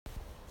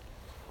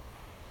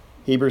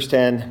Hebrews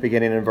 10,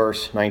 beginning in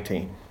verse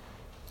 19.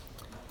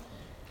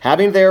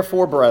 Having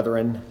therefore,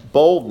 brethren,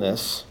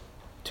 boldness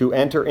to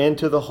enter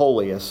into the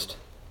holiest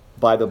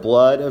by the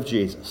blood of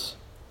Jesus,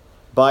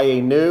 by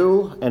a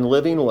new and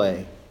living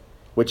way,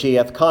 which he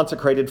hath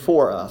consecrated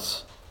for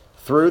us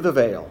through the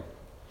veil,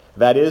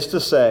 that is to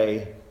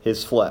say,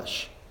 his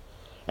flesh.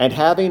 And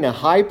having a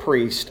high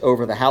priest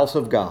over the house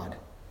of God,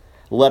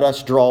 let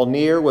us draw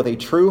near with a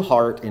true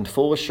heart in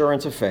full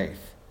assurance of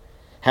faith,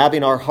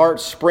 having our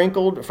hearts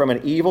sprinkled from an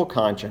evil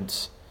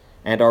conscience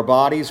and our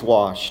bodies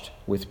washed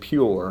with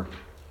pure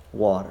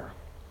water.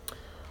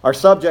 Our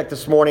subject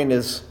this morning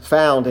is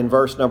found in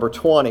verse number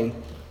 20,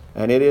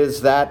 and it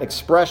is that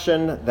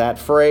expression, that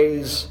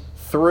phrase,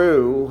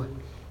 through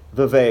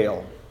the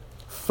veil.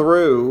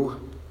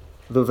 Through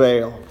the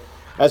veil.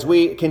 As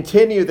we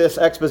continue this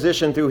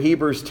exposition through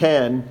Hebrews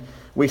 10,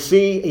 we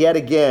see yet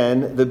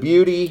again the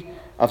beauty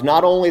of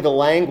not only the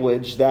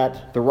language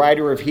that the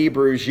writer of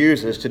Hebrews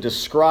uses to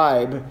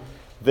describe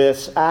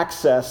this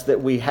access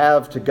that we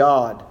have to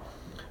God,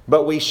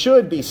 but we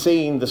should be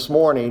seeing this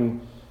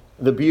morning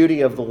the beauty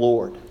of the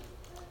Lord.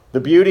 The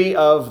beauty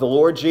of the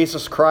Lord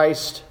Jesus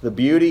Christ, the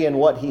beauty in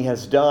what he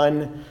has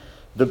done,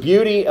 the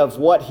beauty of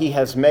what he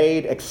has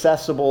made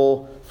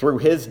accessible through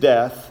his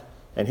death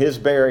and his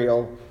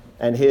burial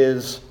and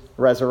his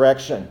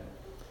resurrection.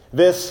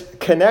 This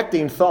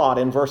connecting thought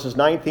in verses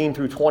 19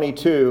 through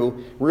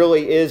 22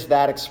 really is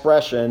that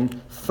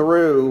expression,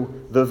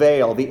 through the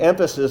veil. The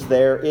emphasis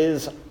there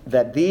is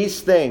that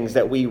these things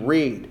that we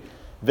read,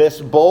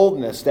 this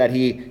boldness that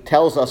he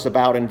tells us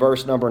about in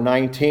verse number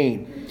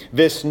 19,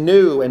 this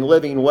new and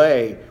living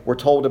way we're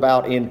told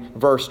about in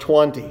verse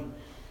 20,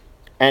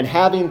 and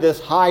having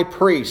this high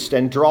priest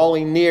and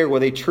drawing near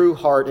with a true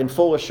heart and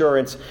full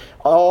assurance,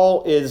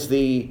 all is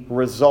the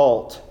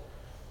result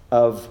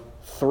of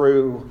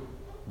through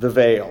the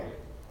veil.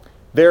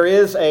 There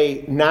is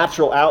a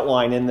natural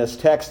outline in this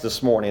text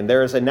this morning.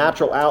 There is a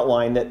natural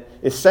outline that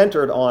is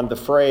centered on the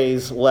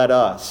phrase, let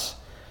us.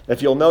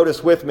 If you'll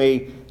notice with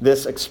me,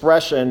 this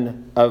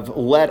expression of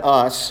let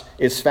us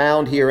is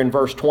found here in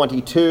verse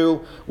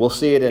 22. We'll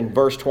see it in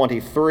verse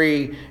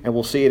 23, and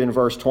we'll see it in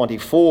verse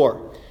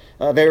 24.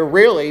 They're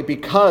really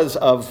because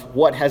of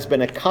what has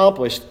been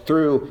accomplished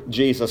through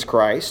Jesus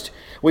Christ.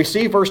 We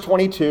see verse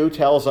 22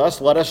 tells us,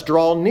 let us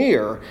draw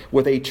near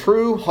with a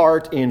true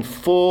heart in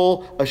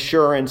full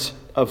assurance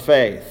of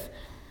faith.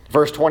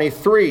 Verse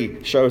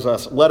 23 shows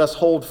us, let us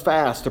hold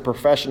fast the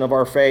profession of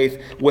our faith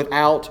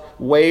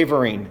without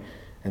wavering.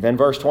 And then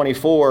verse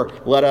 24,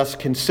 let us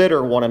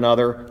consider one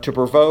another to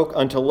provoke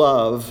unto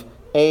love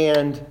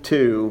and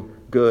to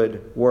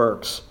good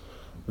works.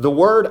 The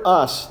word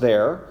us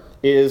there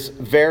is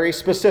very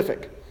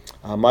specific.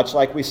 Much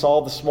like we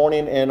saw this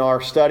morning in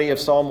our study of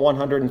Psalm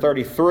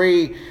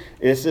 133,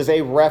 this is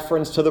a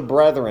reference to the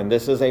brethren.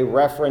 This is a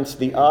reference,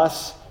 the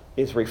us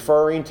is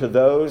referring to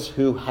those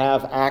who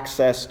have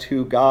access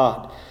to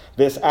God.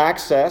 This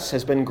access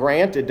has been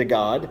granted to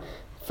God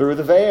through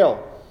the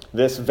veil.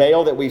 This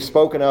veil that we've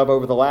spoken of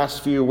over the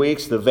last few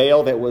weeks, the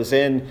veil that was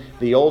in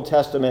the Old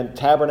Testament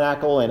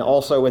tabernacle and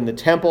also in the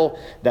temple,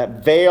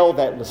 that veil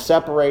that was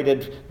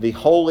separated the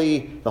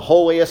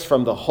holiest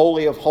from the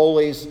Holy of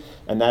Holies,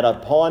 and that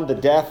upon the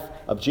death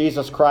of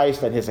Jesus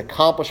Christ and his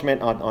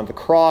accomplishment on the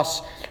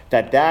cross,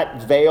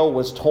 that veil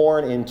was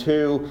torn in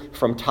two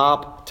from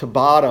top to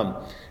bottom.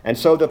 And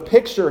so the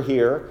picture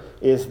here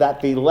is that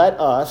the let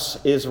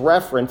us is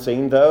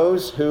referencing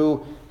those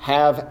who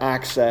have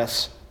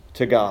access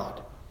to God.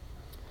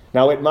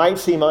 Now, it might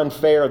seem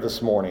unfair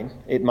this morning.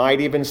 It might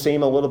even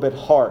seem a little bit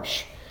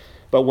harsh.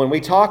 But when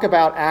we talk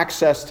about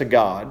access to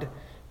God,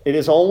 it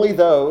is only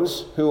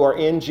those who are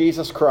in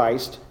Jesus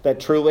Christ that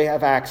truly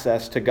have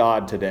access to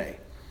God today.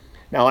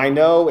 Now, I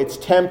know it's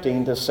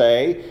tempting to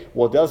say,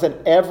 well,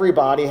 doesn't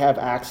everybody have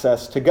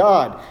access to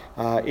God?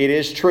 It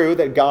is true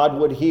that God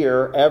would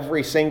hear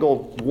every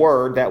single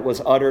word that was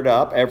uttered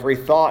up, every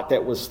thought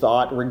that was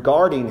thought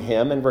regarding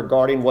him and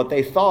regarding what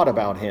they thought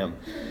about him.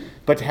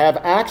 But to have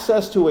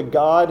access to a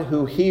God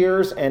who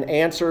hears and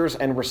answers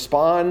and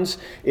responds,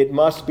 it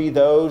must be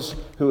those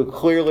who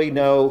clearly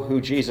know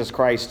who Jesus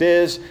Christ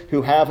is,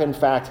 who have in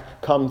fact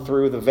come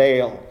through the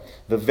veil.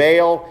 The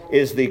veil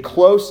is the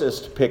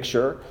closest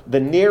picture, the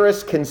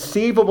nearest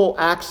conceivable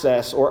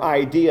access or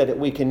idea that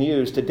we can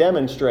use to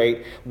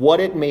demonstrate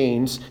what it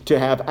means to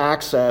have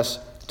access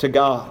to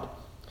God.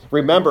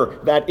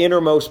 Remember that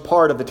innermost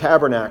part of the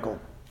tabernacle,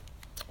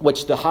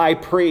 which the high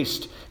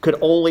priest could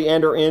only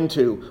enter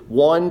into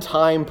one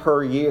time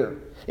per year.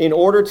 In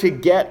order to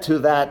get to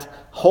that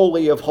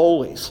Holy of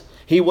Holies,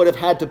 he would have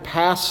had to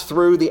pass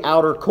through the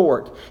outer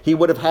court. He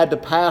would have had to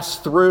pass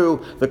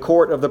through the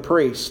court of the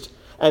priest.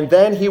 And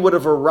then he would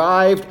have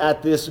arrived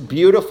at this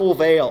beautiful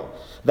veil,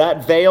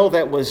 that veil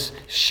that was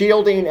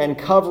shielding and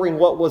covering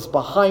what was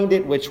behind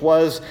it, which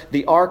was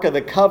the Ark of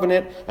the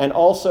Covenant. And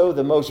also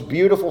the most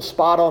beautiful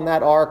spot on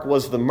that ark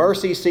was the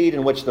mercy seat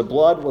in which the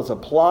blood was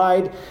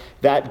applied.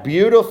 That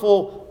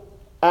beautiful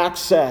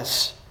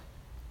access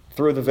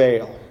through the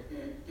veil.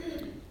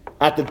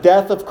 At the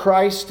death of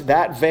Christ,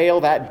 that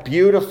veil, that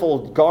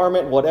beautiful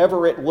garment,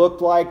 whatever it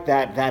looked like,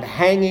 that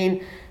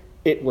hanging,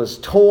 it was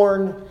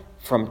torn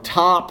from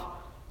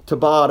top to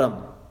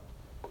bottom.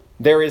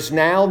 There is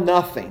now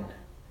nothing,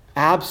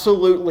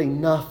 absolutely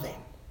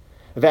nothing,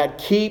 that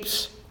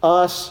keeps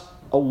us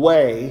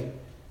away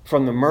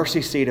from the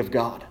mercy seat of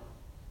God.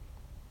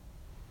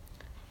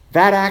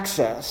 That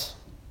access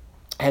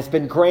has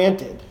been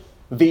granted.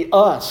 The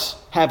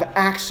us have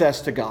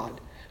access to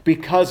God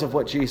because of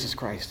what Jesus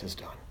Christ has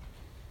done.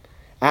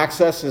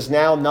 Access is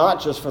now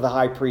not just for the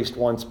high priest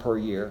once per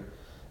year.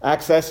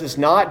 Access is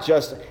not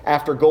just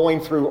after going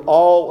through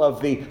all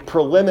of the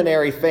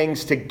preliminary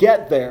things to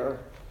get there.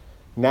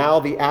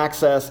 Now the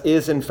access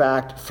is in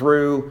fact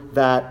through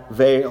that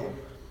veil.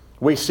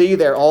 We see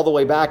there all the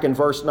way back in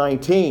verse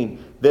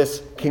 19,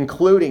 this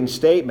concluding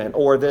statement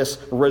or this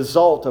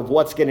result of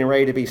what's getting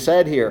ready to be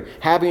said here.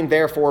 Having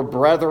therefore,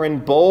 brethren,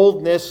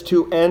 boldness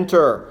to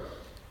enter.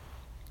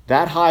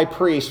 That high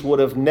priest would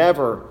have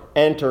never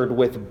entered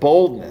with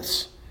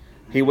boldness.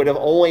 He would have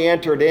only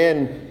entered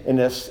in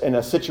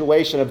a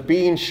situation of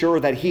being sure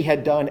that he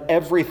had done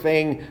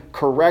everything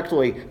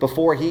correctly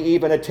before he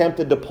even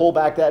attempted to pull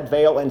back that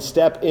veil and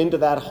step into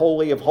that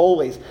Holy of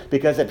Holies.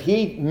 Because if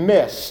he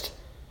missed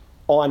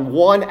on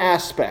one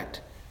aspect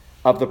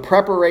of the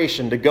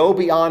preparation to go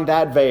beyond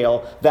that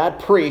veil, that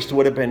priest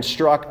would have been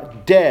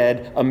struck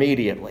dead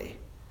immediately.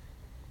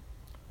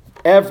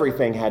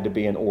 Everything had to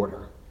be in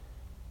order.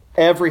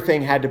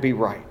 Everything had to be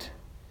right.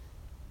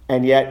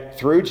 And yet,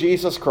 through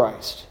Jesus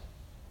Christ,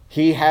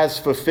 he has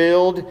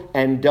fulfilled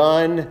and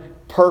done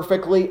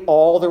perfectly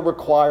all the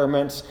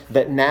requirements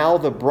that now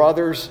the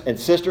brothers and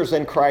sisters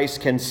in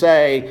Christ can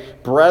say,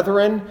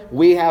 brethren,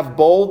 we have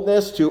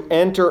boldness to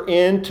enter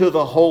into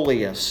the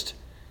holiest.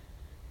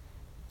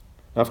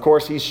 Of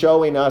course, he's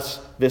showing us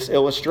this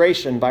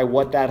illustration by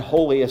what that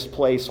holiest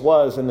place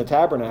was in the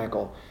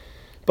tabernacle.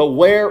 But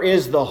where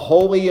is the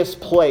holiest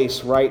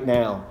place right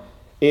now?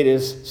 It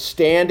is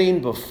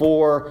standing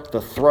before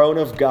the throne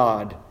of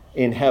God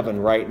in heaven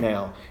right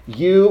now.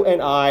 You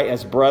and I,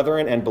 as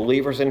brethren and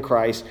believers in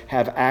Christ,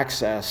 have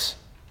access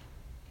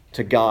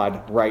to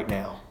God right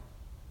now.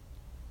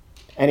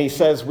 And he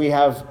says we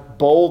have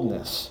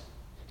boldness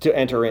to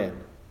enter in.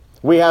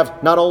 We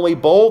have not only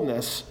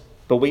boldness,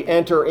 but we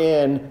enter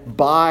in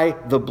by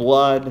the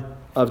blood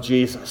of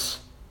Jesus.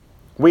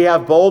 We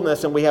have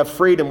boldness and we have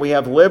freedom, we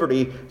have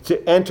liberty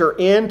to enter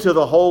into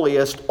the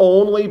holiest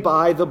only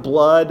by the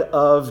blood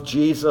of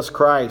Jesus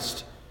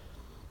Christ.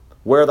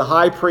 Where the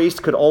high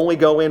priest could only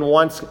go in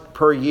once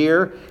per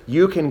year,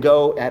 you can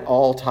go at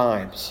all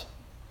times.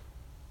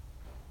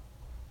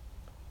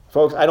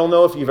 Folks, I don't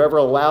know if you've ever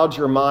allowed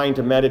your mind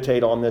to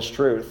meditate on this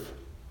truth.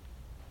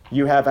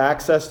 You have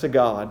access to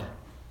God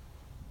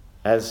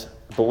as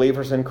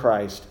believers in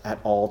Christ at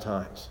all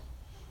times.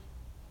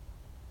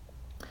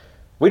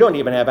 We don't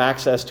even have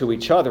access to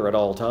each other at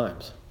all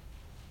times.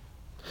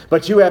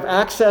 But you have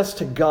access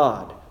to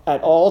God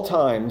at all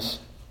times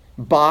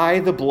by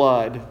the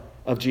blood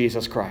of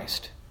Jesus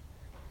Christ.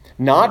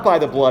 Not by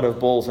the blood of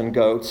bulls and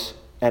goats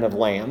and of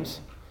lambs,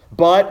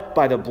 but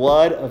by the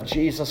blood of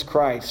Jesus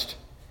Christ.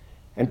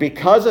 And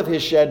because of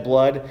his shed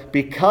blood,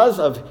 because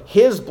of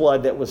his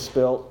blood that was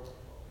spilt,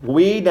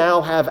 we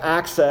now have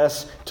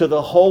access to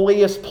the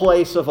holiest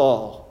place of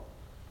all.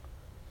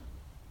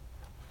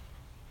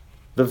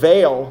 The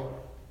veil,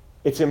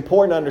 it's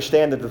important to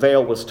understand that the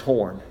veil was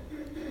torn,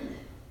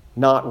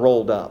 not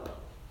rolled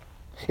up.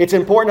 It's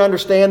important to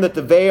understand that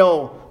the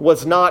veil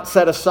was not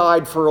set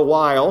aside for a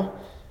while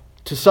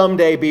to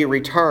someday be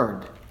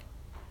returned.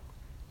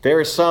 There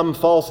is some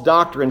false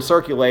doctrine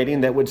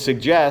circulating that would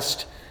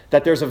suggest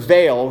that there's a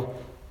veil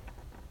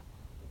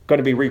going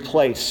to be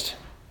replaced.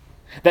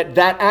 That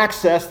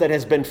access that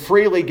has been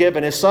freely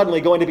given is suddenly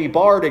going to be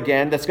barred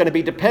again. That's going to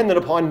be dependent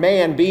upon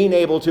man being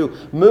able to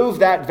move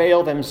that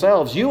veil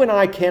themselves. You and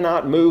I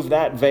cannot move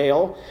that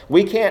veil.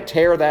 We can't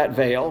tear that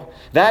veil.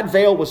 That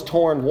veil was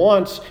torn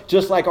once,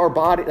 just like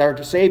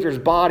our Savior's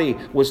body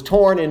was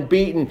torn and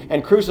beaten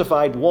and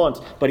crucified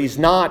once. But he's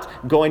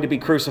not going to be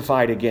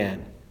crucified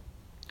again.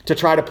 To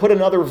try to put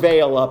another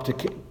veil up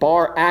to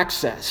bar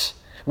access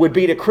would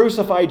be to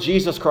crucify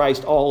Jesus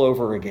Christ all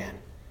over again.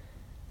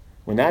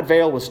 When that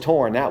veil was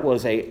torn, that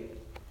was a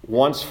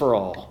once for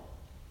all.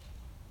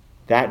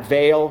 That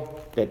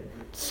veil that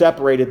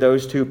separated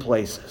those two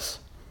places.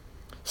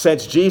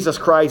 Since Jesus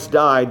Christ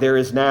died, there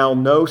is now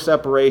no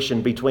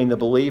separation between the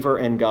believer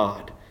and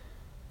God.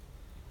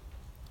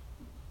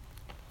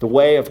 The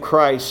way of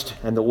Christ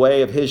and the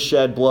way of his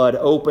shed blood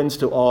opens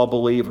to all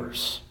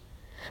believers.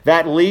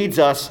 That leads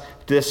us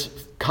to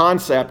this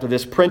concept,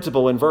 this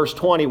principle in verse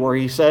 20 where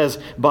he says,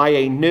 by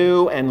a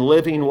new and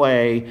living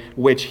way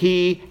which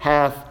he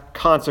hath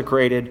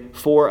consecrated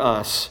for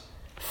us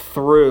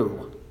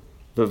through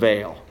the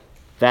veil.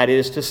 That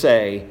is to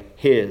say,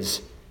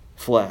 his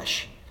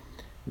flesh.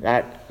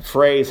 That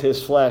phrase,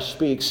 his flesh,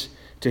 speaks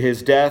to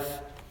his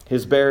death,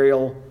 his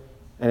burial,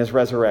 and his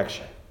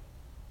resurrection.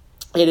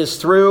 It is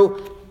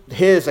through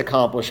his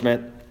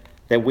accomplishment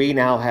that we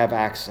now have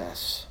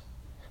access.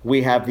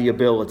 We have the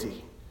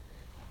ability.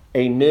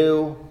 a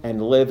new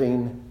and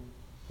living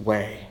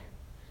way.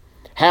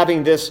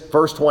 Having this,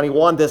 verse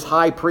 21, this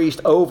high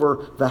priest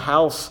over the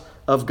house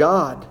of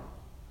God.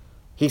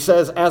 He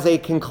says, as a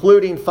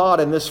concluding thought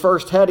in this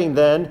first heading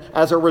then,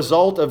 as a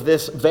result of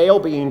this veil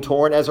being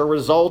torn, as a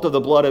result of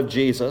the blood of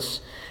Jesus,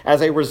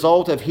 as a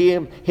result of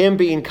him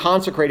being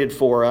consecrated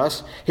for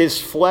us, his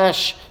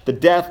flesh, the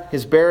death,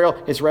 his burial,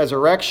 his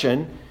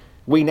resurrection,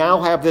 we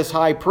now have this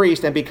high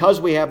priest. And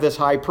because we have this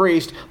high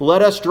priest,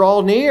 let us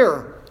draw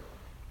near.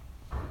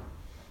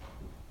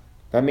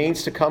 That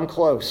means to come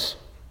close.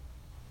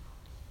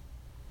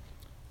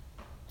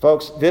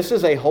 Folks, this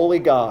is a holy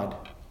God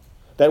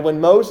that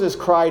when Moses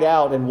cried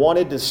out and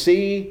wanted to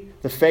see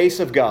the face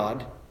of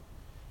God,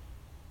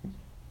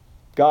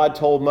 God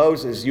told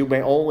Moses, you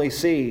may only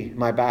see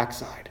my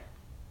backside.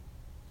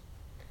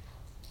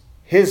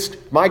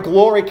 My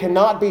glory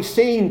cannot be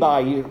seen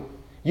by you.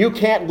 You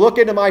can't look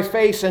into my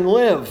face and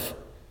live.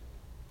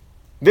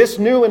 This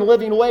new and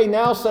living way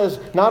now says,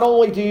 not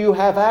only do you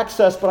have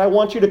access, but I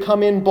want you to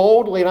come in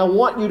boldly and I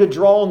want you to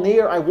draw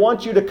near. I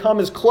want you to come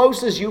as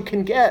close as you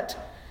can get.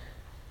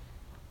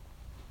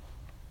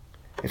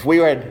 If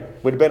we would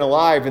have been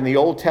alive in the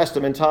Old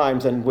Testament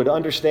times and would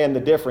understand the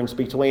difference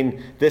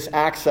between this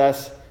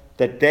access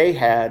that they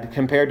had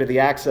compared to the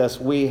access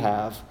we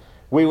have,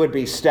 we would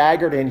be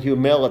staggered in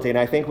humility, and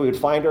I think we would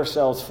find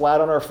ourselves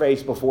flat on our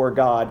face before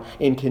God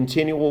in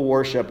continual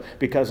worship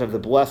because of the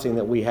blessing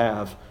that we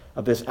have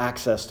of this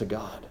access to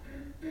God.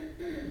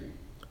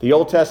 The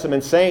Old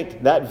Testament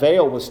saint, that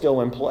veil was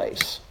still in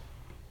place.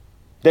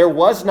 There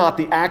was not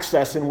the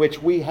access in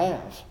which we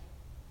have.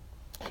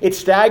 It's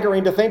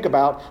staggering to think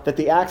about that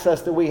the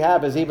access that we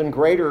have is even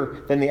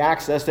greater than the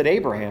access that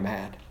Abraham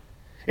had.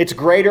 It's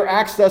greater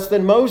access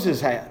than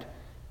Moses had.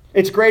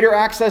 It's greater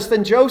access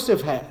than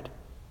Joseph had.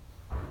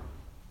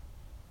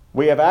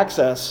 We have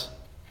access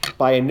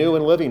by a new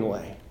and living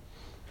way.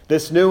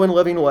 This new and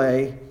living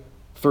way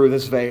through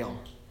this veil.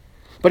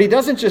 But he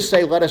doesn't just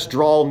say, let us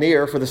draw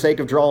near for the sake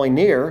of drawing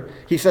near.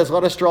 He says,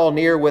 let us draw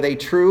near with a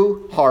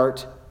true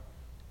heart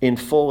in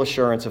full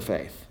assurance of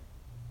faith.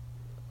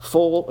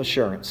 Full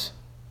assurance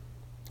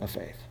of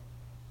faith.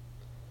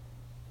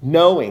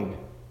 Knowing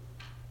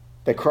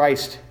that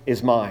Christ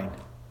is mine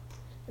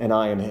and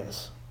I am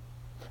his.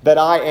 That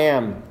I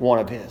am one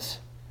of his.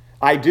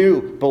 I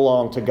do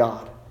belong to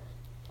God.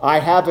 I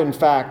have in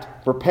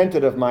fact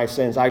repented of my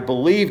sins. I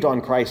believed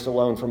on Christ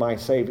alone for my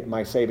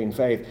saving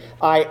faith.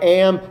 I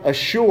am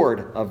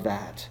assured of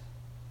that.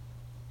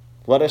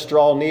 Let us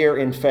draw near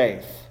in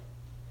faith.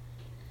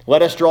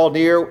 Let us draw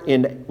near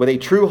with a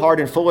true heart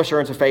and full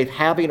assurance of faith,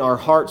 having our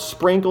hearts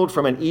sprinkled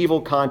from an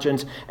evil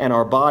conscience and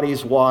our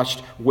bodies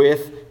washed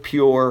with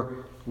pure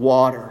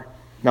water.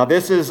 Now,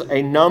 this is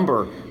a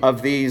number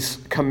of these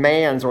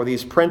commands or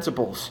these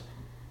principles.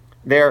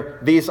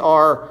 These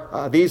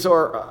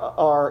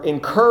are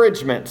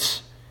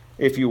encouragements,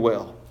 if you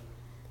will,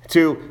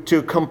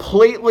 to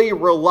completely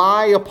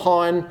rely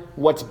upon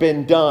what's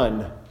been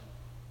done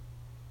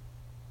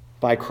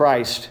by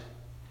Christ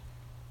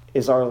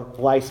is our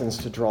license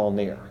to draw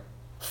near.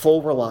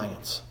 Full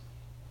reliance.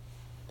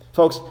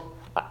 Folks,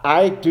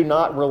 I do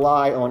not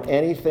rely on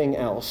anything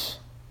else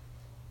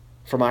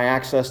for my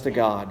access to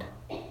God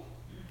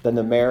than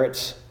the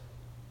merits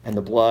and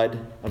the blood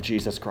of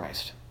Jesus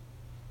Christ.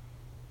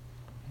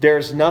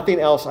 There's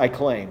nothing else I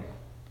claim.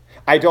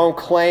 I don't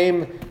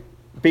claim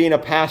being a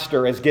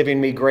pastor as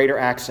giving me greater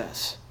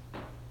access.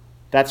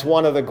 That's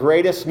one of the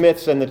greatest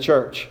myths in the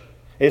church,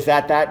 is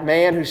that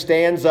man who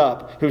stands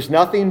up, who's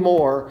nothing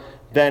more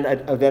than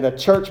a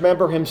church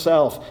member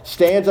himself,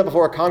 stands up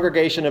before a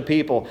congregation of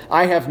people.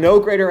 I have no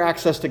greater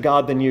access to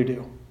God than you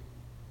do.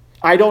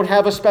 I don't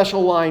have a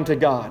special line to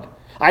God.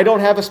 I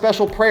don't have a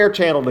special prayer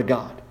channel to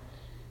God.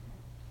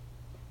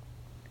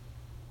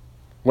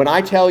 When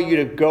I tell you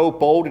to go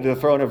boldly to the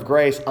throne of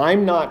grace,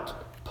 I'm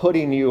not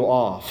putting you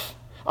off.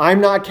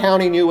 I'm not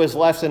counting you as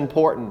less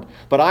important,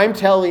 but I'm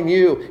telling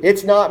you,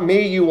 it's not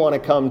me you want to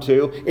come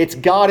to. It's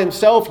God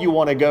himself you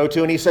want to go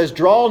to. And he says,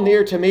 draw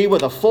near to me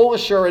with a full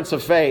assurance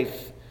of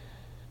faith.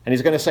 And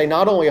he's going to say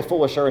not only a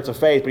full assurance of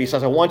faith, but he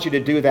says, I want you to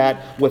do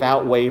that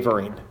without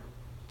wavering.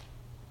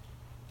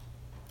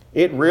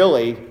 It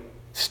really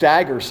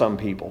staggers some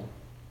people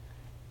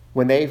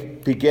when they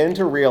begin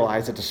to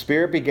realize that the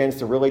Spirit begins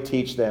to really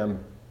teach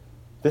them,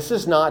 this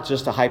is not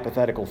just a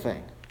hypothetical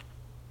thing.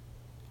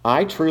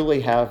 I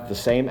truly have the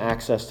same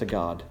access to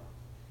God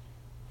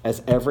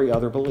as every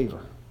other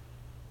believer.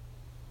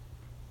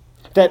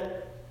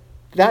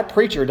 That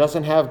preacher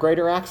doesn't have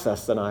greater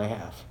access than I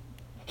have.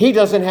 He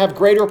doesn't have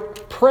greater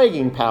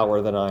praying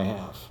power than I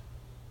have.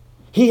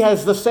 He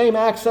has the same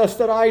access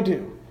that I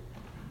do.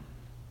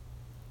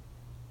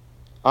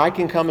 I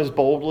can come as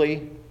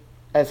boldly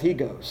as he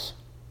goes.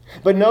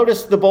 But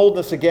notice the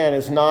boldness again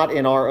is not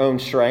in our own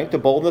strength. The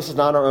boldness is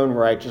not in our own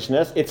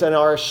righteousness. It's in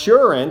our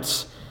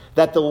assurance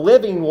that the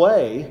living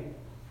way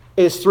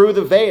is through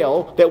the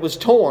veil that was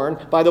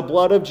torn by the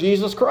blood of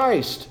Jesus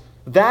Christ.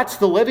 That's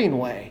the living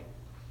way.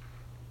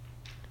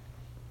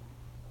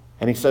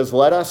 And he says,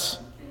 let us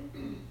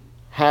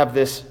have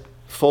this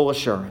full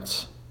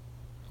assurance.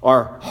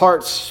 Our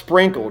hearts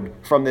sprinkled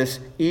from this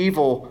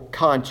evil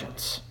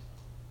conscience.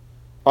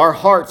 Our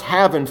hearts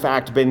have, in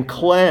fact, been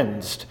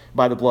cleansed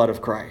by the blood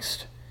of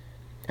Christ.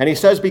 And he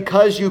says,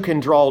 because you can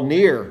draw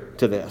near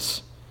to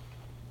this.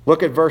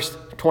 Look at verse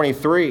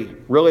 23,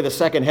 really the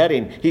second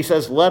heading. He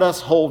says, let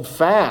us hold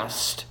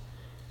fast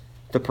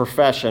the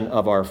profession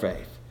of our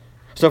faith.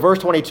 So verse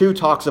 22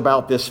 talks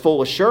about this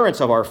full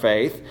assurance of our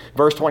faith.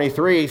 Verse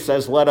 23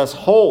 says, let us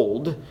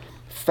hold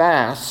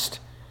fast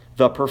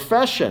the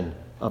profession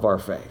of our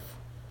faith.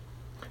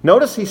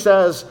 Notice he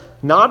says,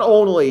 not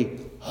only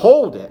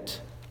hold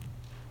it,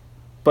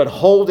 but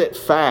hold it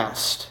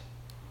fast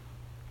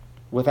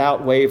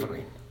without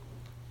wavering.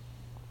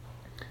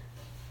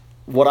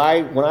 When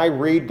I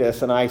read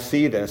this and I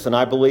see this, and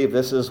I believe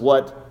this is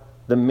what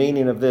the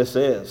meaning of this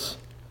is,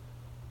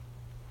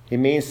 it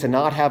means to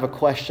not have a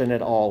question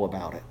at all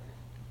about it.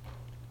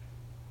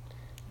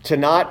 To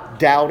not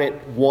doubt it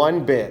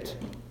one bit,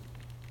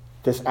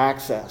 this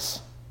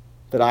access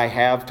that I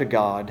have to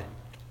God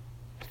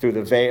through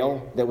the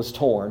veil that was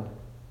torn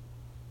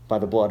by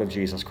the blood of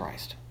Jesus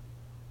Christ.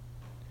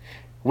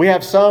 We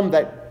have some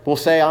that will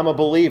say, I'm a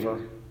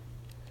believer,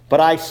 but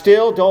I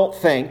still don't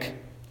think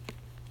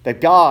that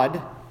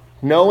God,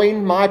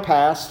 knowing my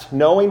past,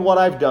 knowing what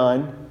I've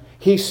done,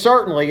 He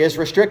certainly is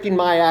restricting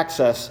my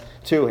access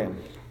to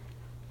Him.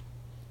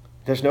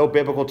 There's no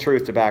biblical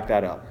truth to back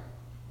that up.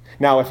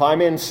 Now, if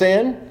I'm in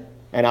sin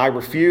and I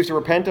refuse to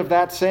repent of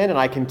that sin and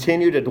I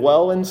continue to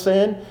dwell in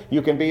sin,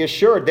 you can be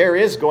assured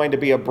there's going to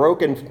be a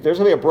broken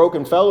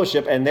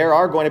fellowship, and there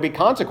are going to be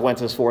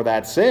consequences for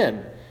that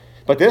sin.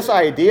 But this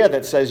idea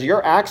that says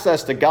your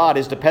access to God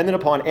is dependent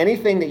upon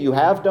anything that you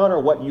have done or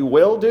what you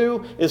will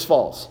do is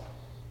false.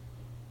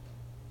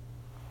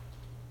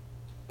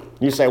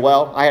 You say,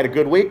 well, I had a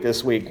good week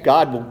this week.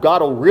 God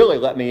will really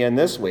let me in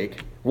this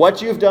week.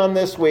 What you've done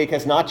this week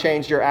has not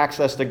changed your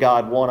access to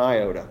God one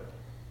iota.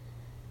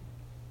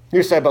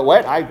 You say, but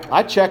wait,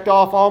 I checked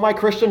off all my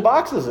Christian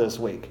boxes this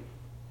week.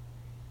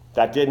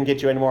 That didn't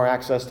get you any more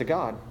access to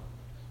God.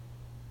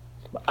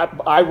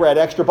 I read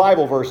extra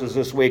Bible verses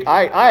this week.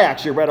 I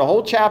actually read a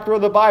whole chapter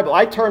of the Bible.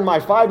 I turned my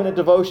 5-minute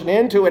devotion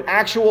into an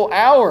actual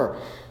hour.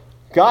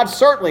 God's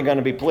certainly going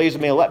to be pleased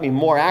with me and let me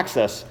more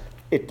access.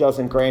 It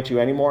doesn't grant you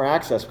any more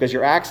access because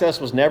your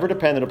access was never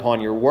dependent upon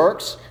your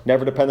works,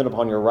 never dependent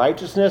upon your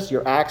righteousness.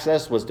 Your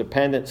access was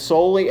dependent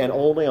solely and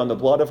only on the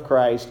blood of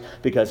Christ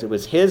because it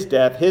was His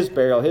death, His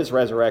burial, His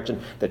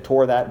resurrection that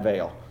tore that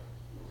veil.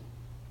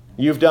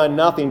 You've done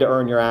nothing to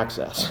earn your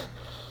access.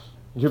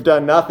 You've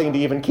done nothing to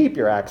even keep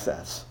your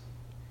access.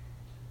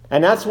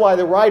 And that's why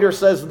the writer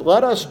says,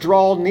 let us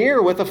draw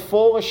near with a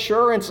full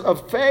assurance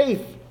of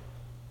faith.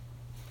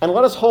 And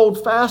let us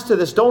hold fast to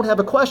this. Don't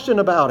have a question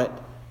about it.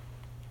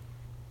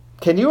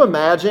 Can you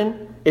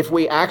imagine if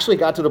we actually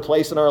got to the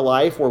place in our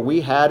life where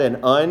we had an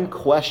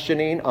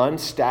unquestioning,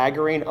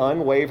 unstaggering,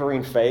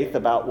 unwavering faith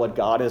about what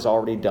God has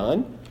already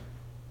done?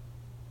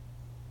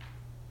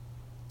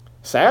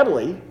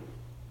 Sadly,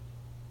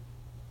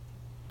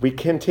 we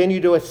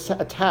continue to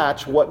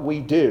attach what we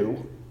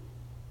do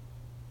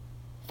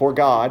for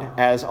God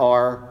as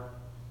our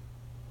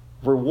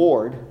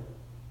reward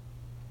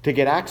to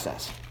get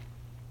access.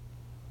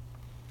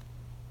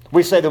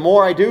 We say, the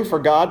more I do for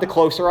God, the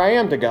closer I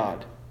am to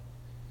God.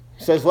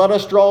 It says, let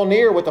us draw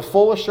near with the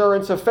full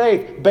assurance of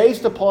faith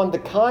based upon the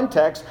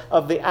context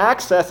of the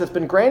access that's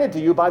been granted to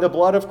you by the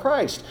blood of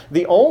Christ.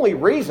 The only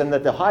reason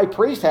that the high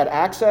priest had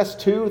access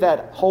to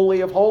that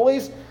Holy of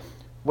Holies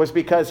was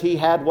because he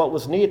had what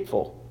was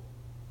needful,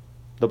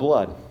 the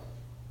blood.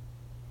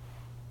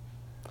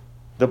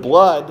 The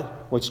blood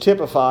which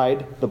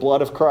typified the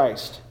blood of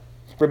Christ.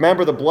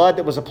 Remember the blood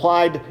that was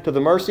applied to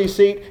the mercy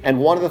seat, and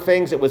one of the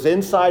things that was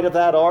inside of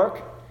that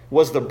ark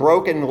was the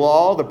broken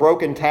law, the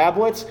broken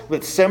tablets,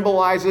 that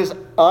symbolizes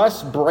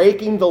us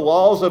breaking the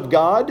laws of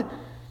God.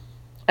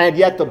 And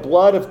yet the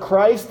blood of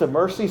Christ, the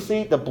mercy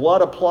seat, the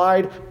blood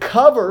applied,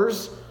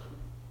 covers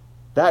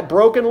that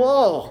broken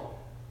law.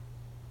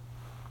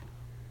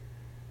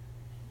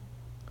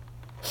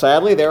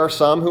 Sadly, there are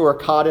some who are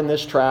caught in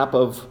this trap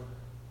of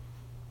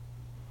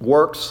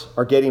works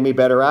are getting me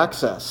better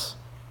access.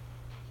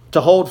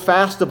 To hold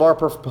fast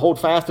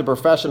the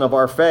profession of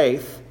our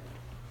faith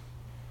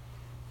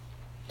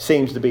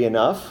seems to be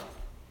enough,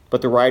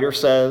 but the writer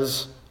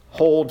says,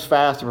 hold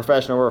fast the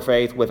profession of our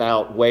faith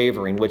without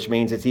wavering, which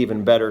means it's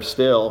even better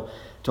still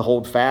to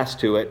hold fast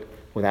to it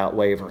without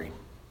wavering.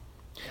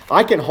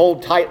 I can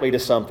hold tightly to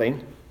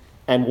something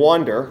and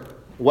wonder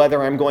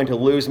whether I'm going to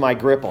lose my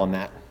grip on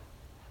that.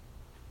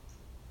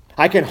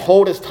 I can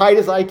hold as tight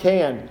as I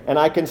can, and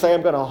I can say,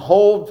 I'm going to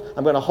hold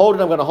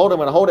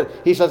it.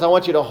 He says, I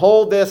want you to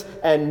hold this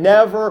and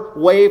never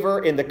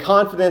waver in the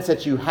confidence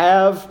that you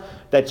have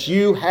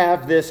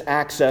this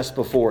access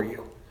before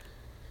you.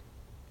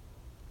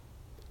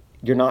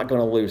 You're not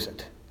going to lose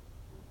it.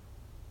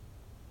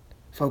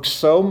 Folks,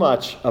 so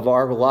much of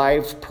our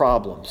life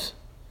problems,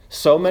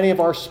 so many of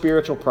our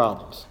spiritual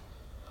problems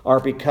are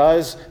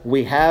because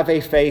we have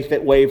a faith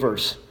that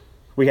wavers.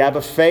 We have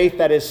a faith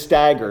that is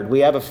staggered. We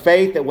have a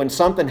faith that when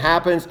something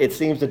happens, it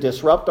seems to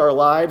disrupt our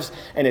lives,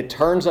 and it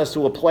turns us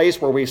to a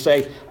place where we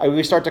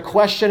start to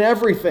question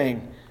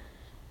everything.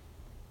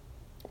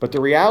 But the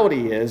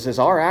reality is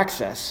our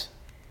access,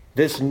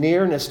 this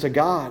nearness to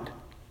God,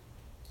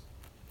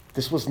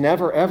 this was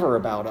never, ever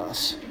about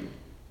us.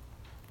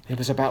 It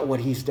was about what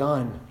He's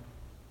done.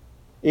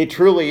 It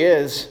truly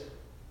is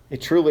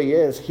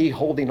He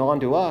holding on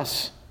to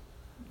us.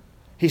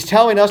 He's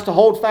telling us to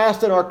hold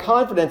fast in our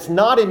confidence,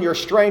 not in your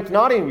strength,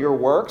 not in your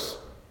works.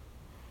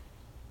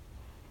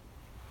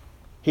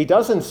 He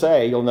doesn't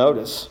say, you'll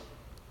notice,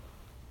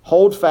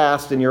 hold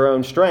fast in your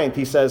own strength.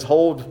 He says,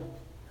 hold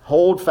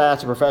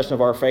fast the profession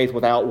of our faith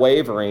without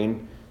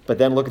wavering. But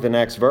then look at the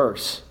next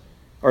verse,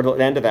 or the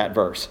end of that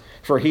verse.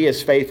 For He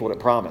is faithful that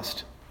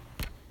promised.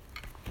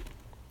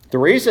 The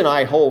reason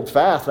I hold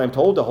fast, and I'm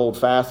told to hold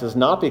fast, is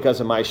not because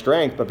of my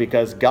strength, but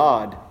because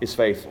God is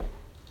faithful.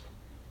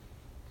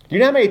 Do you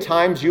know how many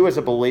times you as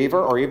a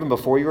believer, or even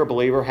before you were a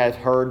believer, have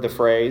heard the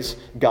phrase,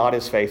 God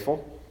is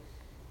faithful?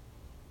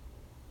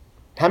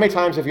 How many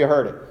times have you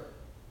heard it?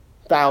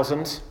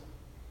 Thousands.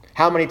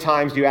 How many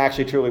times do you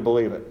actually truly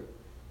believe it?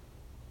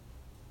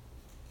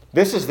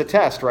 This is the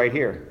test right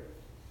here.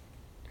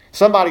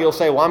 Somebody will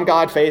say, well,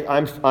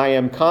 I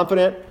am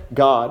confident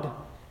God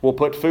will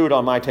put food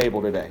on my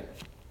table today.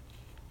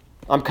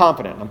 I'm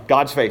confident.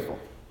 God's faithful.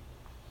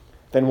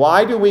 Then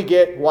why do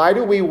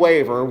we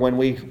waver when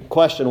we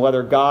question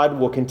whether God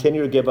will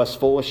continue to give us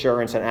full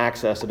assurance and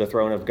access to the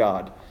throne of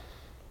God?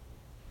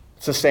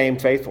 It's the same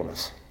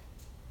faithfulness.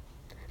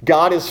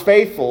 God is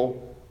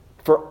faithful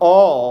for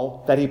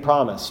all that He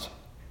promised.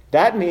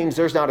 That means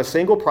there's not a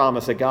single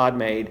promise that God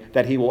made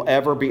that He will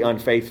ever be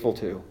unfaithful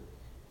to.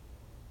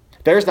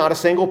 There's not a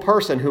single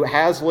person who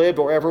has lived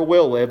or ever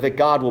will live that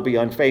God will be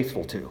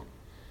unfaithful to.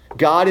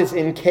 God is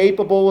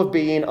incapable of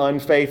being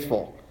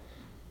unfaithful.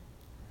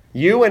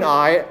 You and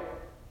I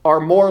are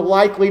more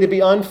likely to be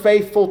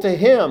unfaithful to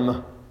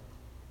Him.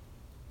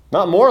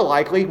 Not more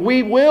likely,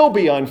 we will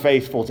be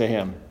unfaithful to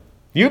Him.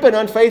 You've been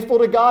unfaithful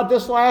to God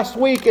this last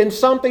week in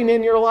something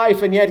in your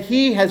life, and yet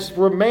He has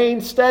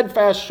remained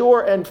steadfast,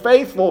 sure, and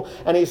faithful.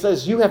 And He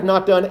says, you have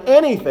not done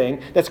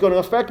anything that's going to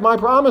affect my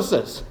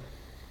promises.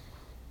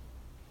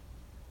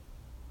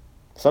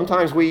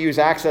 Sometimes we use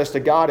access to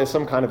God as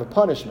some kind of a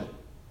punishment.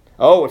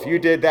 Oh, if you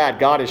did that,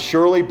 God is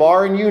surely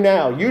barring you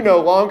now. You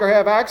no longer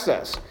have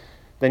access.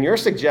 Then you're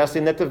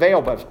suggesting that the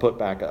veil was put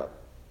back up.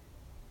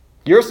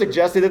 You're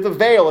suggesting that the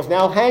veil is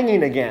now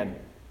hanging again.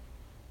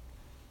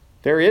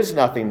 There is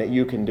nothing that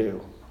you can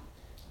do.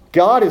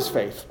 God is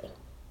faithful.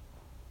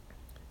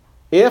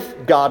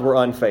 If God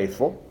were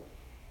unfaithful,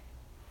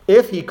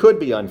 if He could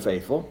be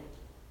unfaithful,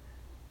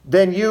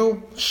 then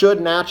you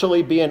should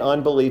naturally be an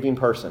unbelieving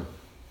person.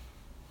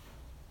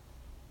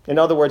 In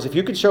other words, if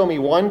you could show me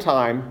one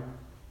time,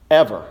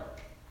 ever,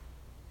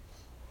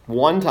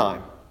 one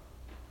time,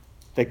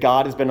 that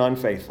God has been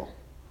unfaithful,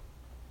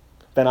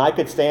 then I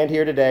could stand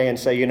here today and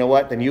say, you know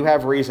what, then you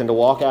have reason to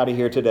walk out of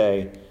here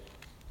today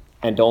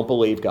and don't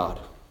believe God.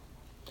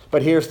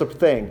 But here's the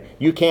thing.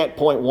 You can't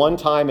point one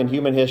time in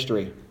human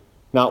history,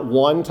 not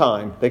one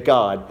time, that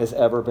God has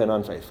ever been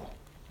unfaithful.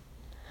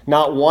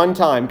 Not one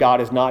time God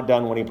has not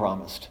done what He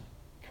promised.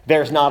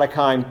 There's not a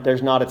time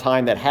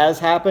that has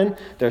happened.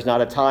 There's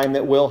not a time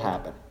that will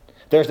happen.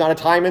 There's not a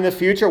time in the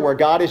future where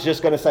God is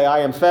just going to say, I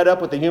am fed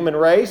up with the human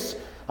race.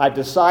 I've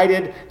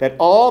decided that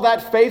all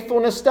that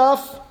faithfulness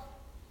stuff,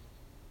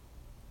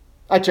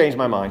 I changed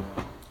my mind.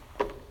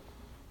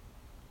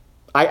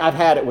 I've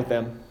had it with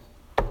them.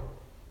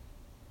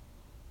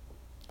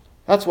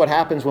 That's what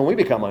happens when we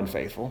become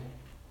unfaithful.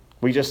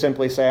 We just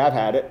simply say, I've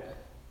had it.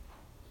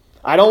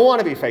 I don't want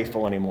to be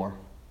faithful anymore.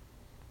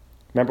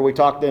 Remember we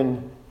talked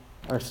in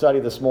our study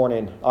this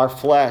morning, our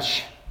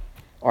flesh,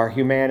 our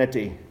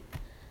humanity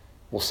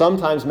will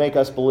sometimes make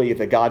us believe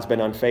that God's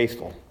been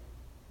unfaithful.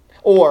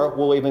 Or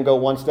we'll even go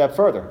one step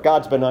further.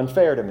 God's been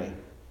unfair to me.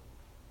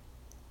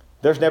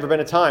 There's never been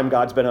a time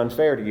God's been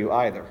unfair to you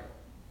either.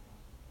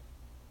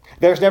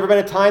 There's never been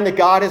a time that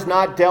God has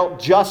not dealt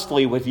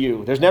justly with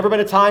you. There's never been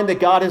a time that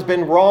God has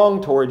been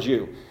wrong towards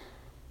you.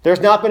 There's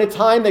not been a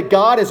time that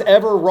God has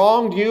ever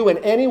wronged you in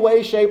any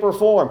way, shape, or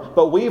form.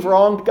 But we've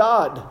wronged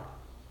God.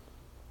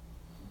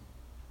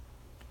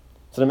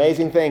 It's an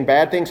amazing thing.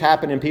 Bad things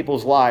happen in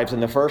people's lives,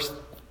 and the first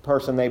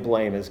person they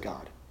blame is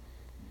God.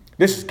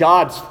 This is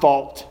God's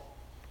fault.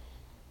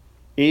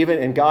 Even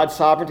in God's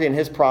sovereignty and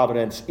His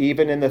providence,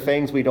 even in the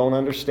things we don't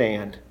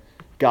understand,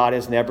 God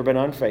has never been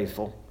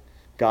unfaithful.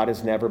 God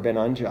has never been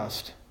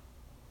unjust.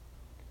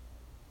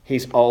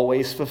 He's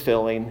always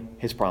fulfilling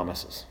His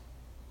promises.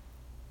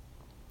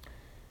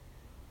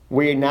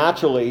 We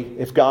naturally,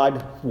 if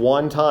God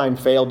one time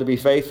failed to be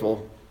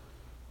faithful,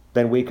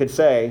 then we could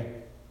say,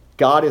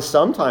 God is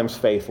sometimes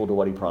faithful to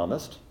what He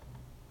promised.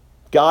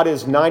 God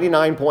is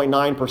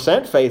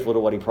 99.9% faithful to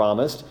what He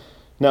promised.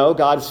 No,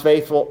 God is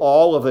faithful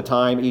all of the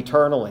time,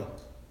 eternally.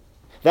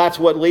 That's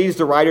what leads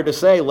the writer to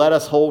say, let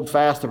us hold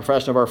fast the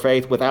profession of our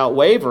faith without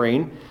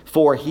wavering,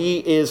 for he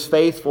is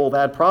faithful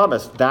that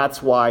promised.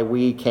 That's why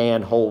we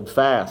can hold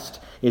fast,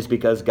 is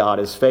because God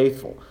is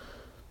faithful.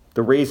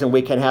 The reason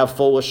we can have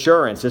full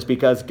assurance is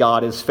because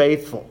God is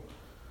faithful.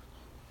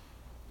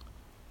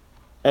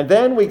 And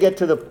then we get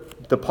to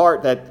the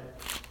part that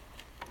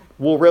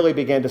will really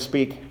begin to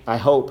speak, I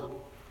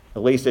hope,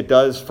 at least it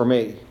does for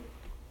me.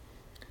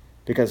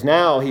 Because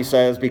now he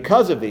says,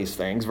 because of these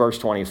things, verse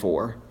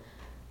 24,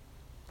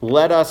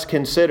 let us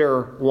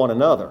consider one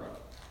another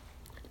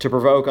to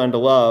provoke unto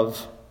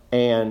love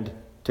and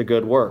to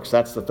good works.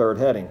 That's the third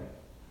heading.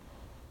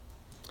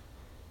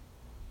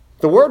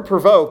 The word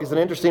provoke is an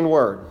interesting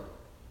word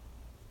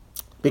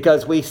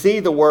because we see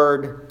the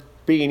word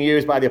being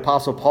used by the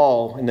Apostle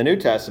Paul in the New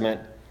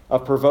Testament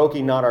of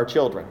provoking not our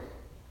children.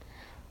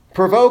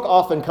 Provoke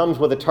often comes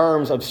with the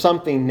terms of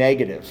something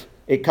negative.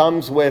 It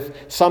comes with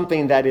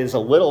something that is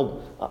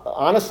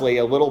honestly,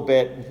 a little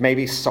bit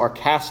maybe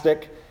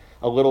sarcastic,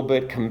 a little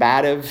bit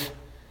combative,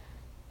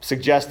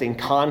 suggesting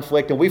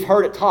conflict. And we've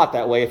heard it taught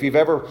that way. If you've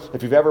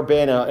ever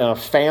been in a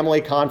family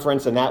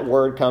conference and that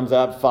word comes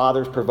up,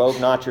 fathers, provoke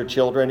not your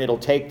children, it'll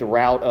take the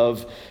route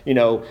of,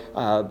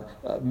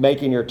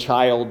 making your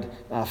child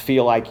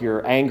feel like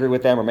you're angry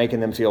with them or making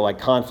them feel like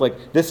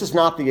conflict. This is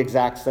not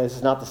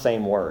the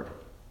same word.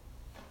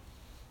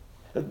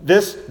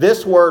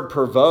 This word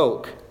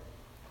provoke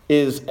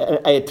is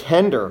a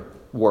tender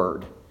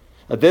word.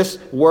 This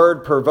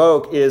word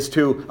provoke is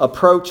to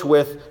approach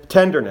with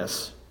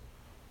tenderness.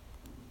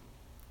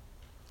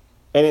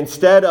 And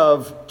instead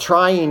of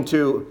trying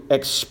to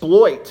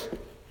exploit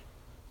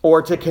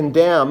or to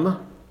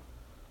condemn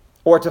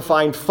or to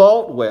find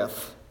fault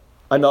with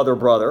another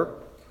brother,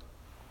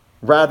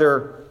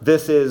 rather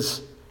this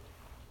is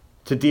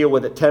to deal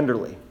with it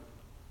tenderly.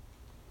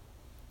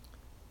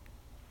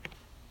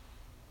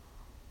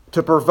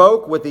 To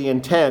provoke with the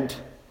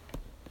intent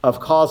of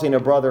causing a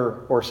brother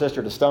or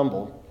sister to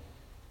stumble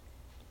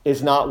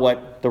is not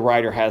what the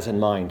writer has in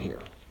mind here.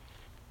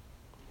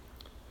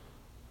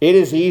 It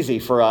is easy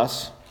for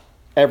us,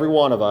 every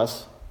one of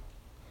us,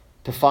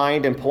 to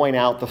find and point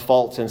out the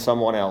faults in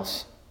someone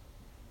else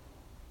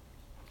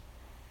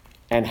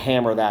and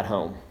hammer that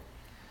home.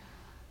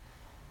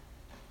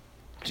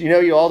 Do you know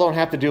you all don't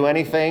have to do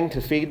anything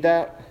to feed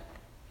that?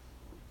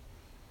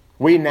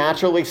 We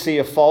naturally see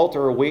a fault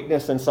or a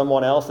weakness in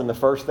someone else, and the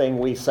first thing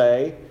we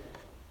say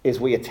is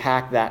we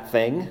attack that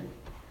thing.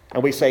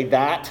 And we say,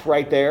 that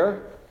right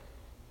there.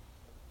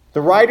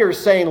 The writer is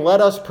saying,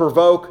 let us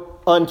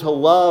provoke unto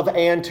love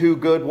and to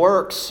good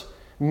works.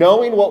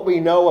 Knowing what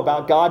we know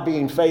about God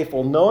being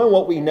faithful, knowing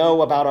what we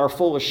know about our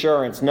full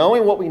assurance,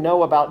 knowing what we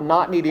know about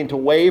not needing to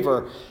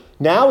waver.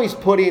 Now he's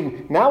where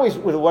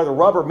the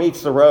rubber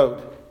meets the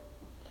road.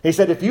 He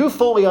said, if you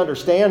fully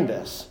understand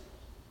this,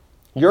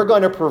 you're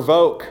going to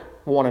provoke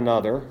one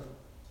another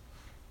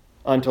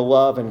unto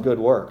love and good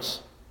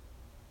works.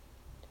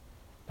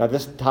 Now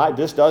this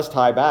does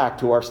tie back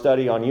to our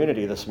study on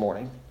unity this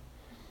morning.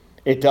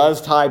 It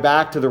does tie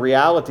back to the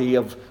reality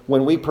of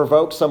when we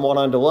provoke someone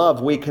unto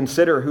love, we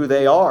consider who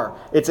they are.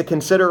 It's a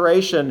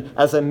consideration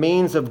as a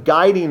means of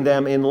guiding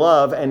them in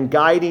love and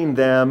guiding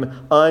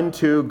them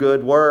unto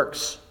good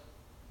works.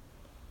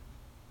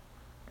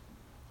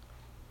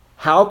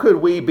 How could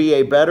we be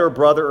a better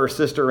brother or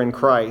sister in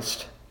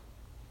Christ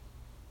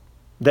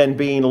than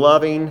being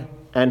loving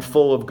and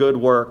full of good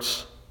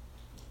works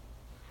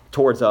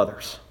towards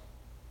others?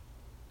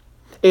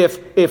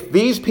 If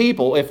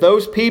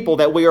those people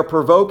that we are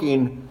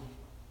provoking,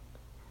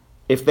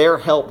 if they're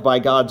helped by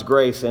God's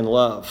grace and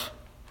love,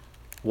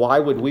 why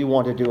would we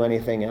want to do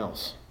anything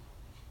else?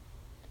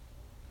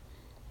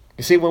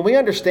 You see, when we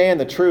understand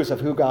the truths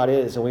of who God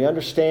is, and we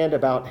understand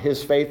about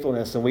His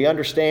faithfulness, and we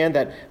understand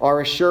that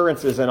our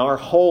assurances and our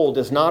hold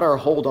is not our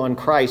hold on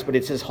Christ, but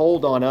it's His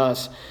hold on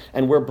us,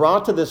 and we're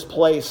brought to this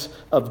place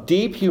of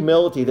deep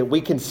humility that we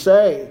can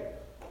say,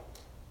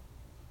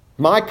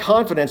 my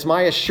confidence,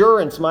 my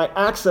assurance, my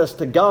access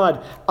to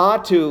God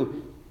ought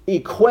to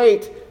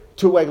equate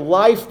to a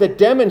life that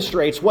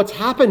demonstrates what's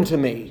happened to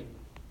me.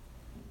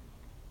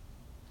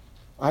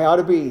 I ought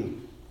to be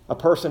a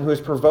person who is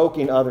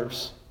provoking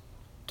others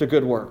to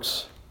good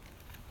works.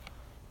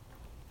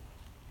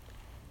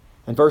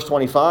 In verse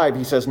 25,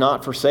 he says,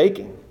 not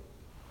forsaking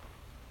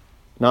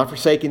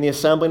the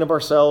assembling of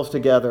ourselves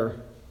together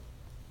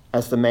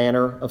as the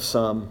manner of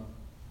some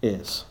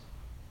is.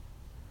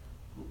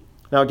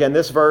 Now again,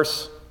 this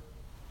verse,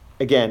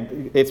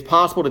 it's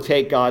possible to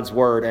take God's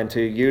word and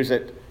to use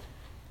it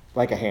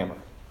like a hammer.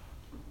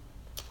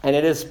 And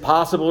it is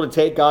possible to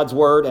take God's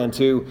word and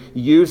to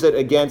use it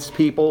against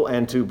people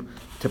and to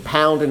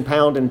pound and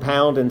pound and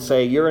pound and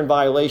say, you're in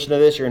violation of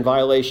this, you're in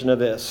violation of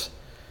this.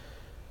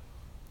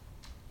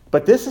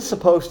 But this is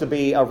supposed to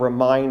be a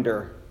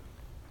reminder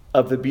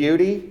of the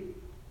beauty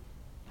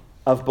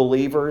of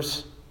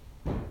believers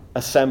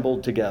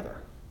assembled together.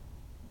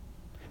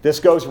 This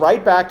goes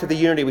right back to the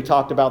unity we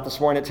talked about this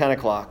morning at 10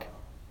 o'clock.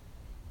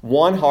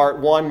 One heart,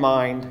 one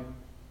mind,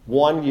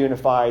 one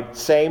unified,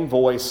 same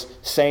voice,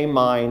 same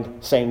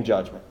mind, same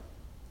judgment.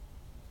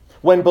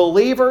 When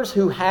believers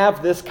who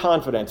have this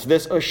confidence,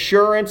 this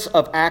assurance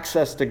of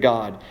access to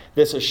God,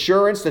 this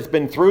assurance that's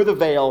been through the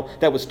veil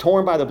that was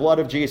torn by the blood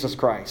of Jesus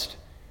Christ,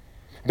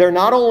 there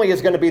not only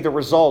is going to be the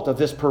result of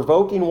this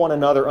provoking one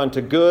another unto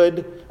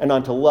good and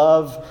unto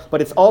love,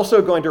 but it's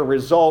also going to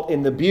result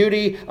in the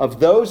beauty of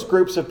those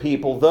groups of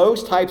people,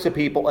 those types of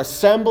people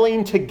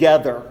assembling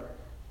together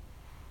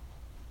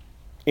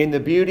in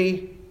the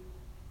beauty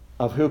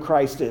of who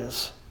Christ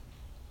is.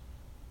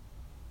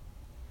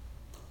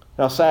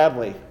 Now,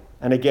 sadly,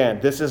 and again,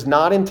 this is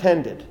not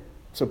intended,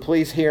 so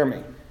please hear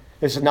me.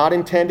 This is not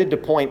intended to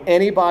point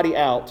anybody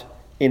out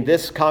in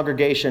this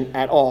congregation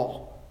at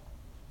all.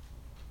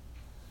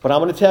 But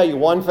I'm going to tell you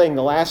one thing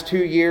the last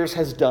 2 years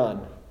has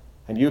done,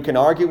 and you can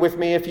argue with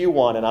me if you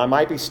want, and I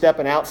might be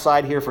stepping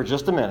outside here for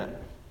just a minute.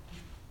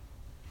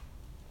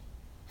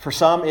 For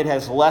some, it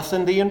has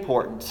lessened the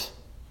importance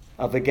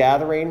of the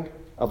gathering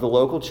of the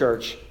local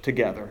church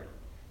together.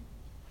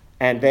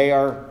 And they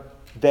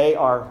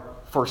are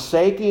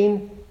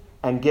forsaking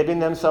and giving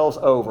themselves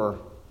over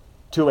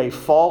to a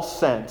false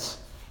sense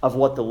of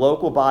what the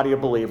local body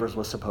of believers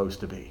was supposed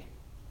to be.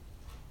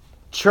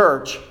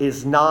 Church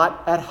is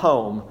not at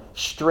home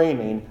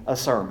streaming a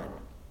sermon.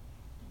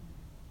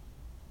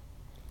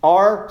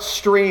 Our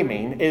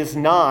streaming is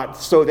not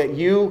so that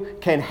you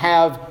can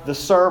have the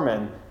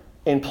sermon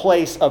in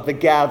place of the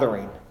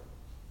gathering.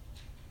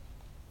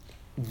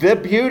 The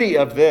beauty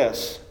of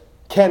this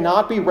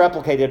cannot be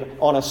replicated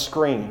on a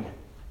screen.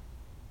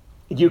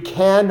 You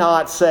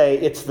cannot say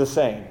it's the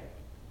same.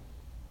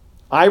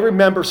 I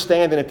remember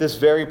standing at this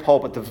very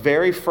pulpit the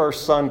very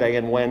first Sunday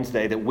and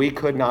Wednesday that we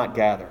could not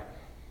gather.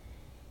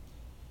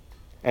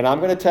 And I'm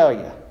going to tell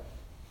you,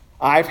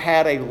 I've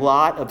had a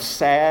lot of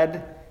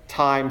sad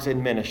times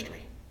in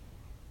ministry.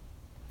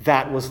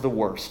 That was the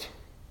worst.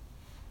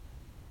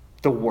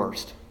 The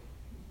worst.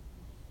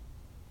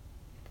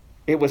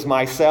 It was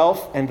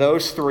myself and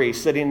those three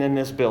sitting in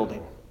this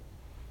building.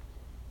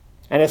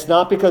 And it's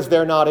not because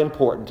they're not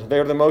important.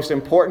 They're the most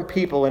important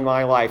people in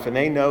my life, and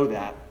they know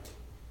that.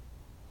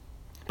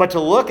 But to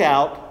look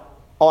out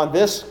on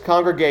this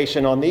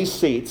congregation, on these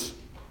seats,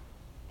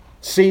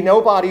 see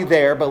nobody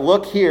there, but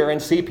look here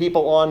and see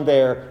people on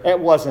there, it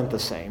wasn't the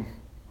same.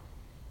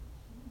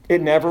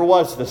 It never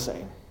was the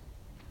same.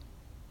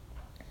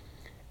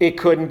 It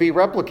couldn't be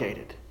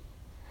replicated.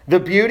 The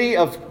beauty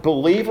of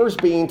believers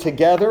being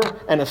together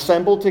and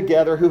assembled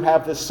together who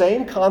have the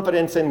same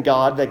confidence in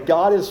God, that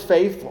God is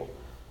faithful.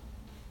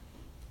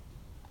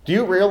 Do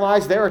you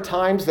realize there are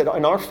times that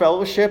in our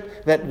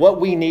fellowship that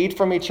what we need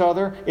from each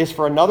other is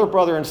for another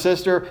brother and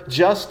sister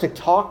just to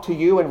talk to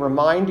you and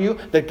remind you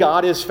that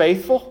God is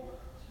faithful?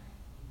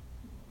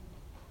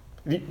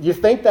 You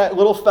think that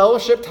little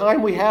fellowship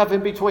time we have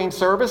in between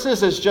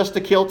services is just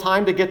to kill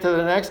time to get to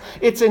the next?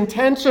 It's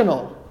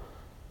intentional.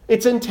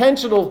 It's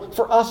intentional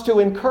for us to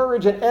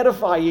encourage and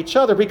edify each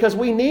other because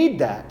we need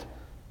that.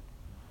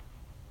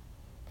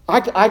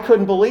 I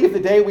couldn't believe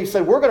the day we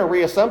said, we're going to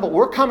reassemble.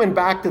 We're coming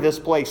back to this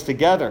place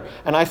together.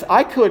 And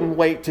I couldn't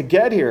wait to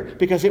get here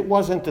because it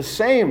wasn't the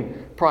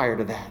same prior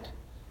to that.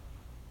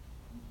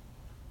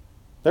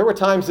 There were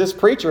times this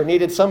preacher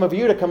needed some of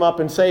you to come up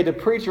and say to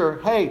preacher,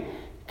 hey,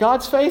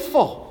 God's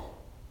faithful.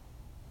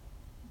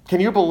 Can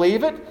you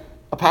believe it?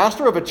 A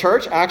pastor of a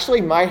church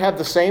actually might have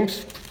the same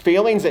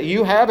feelings that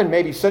you have and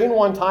maybe sitting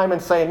one time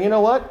and saying, you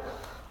know what?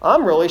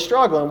 I'm really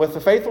struggling with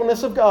the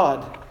faithfulness of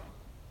God.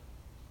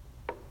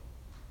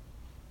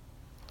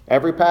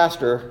 Every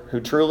pastor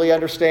who truly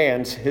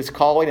understands his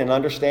calling and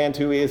understands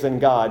who he is in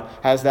God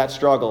has that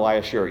struggle, I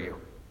assure you.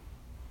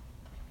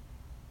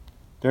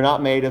 They're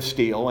not made of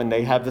steel, and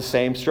they have the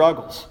same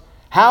struggles.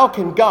 How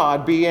can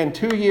God be in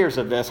 2 years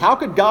of this? How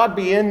could God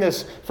be in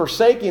this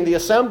forsaking the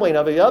assembling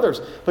of the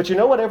others? But you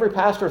know what every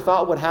pastor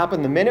thought would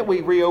happen the minute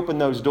we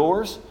reopened those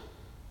doors?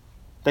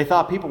 They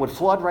thought people would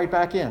flood right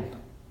back in.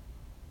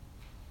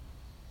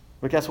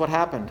 But guess what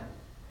happened?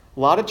 A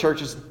lot of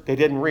churches, they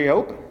didn't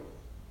reopen.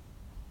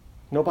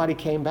 Nobody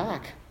came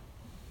back.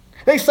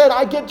 They said,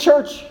 I get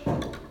church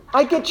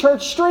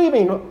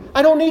streaming.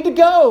 I don't need to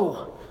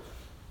go.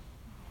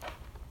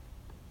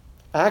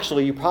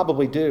 Actually, you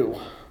probably do.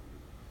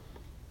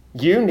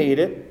 You need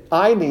it.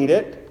 I need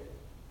it.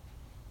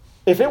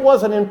 If it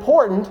wasn't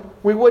important,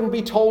 we wouldn't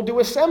be told to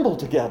assemble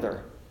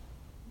together.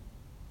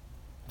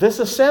 This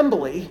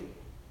assembly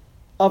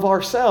of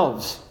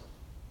ourselves.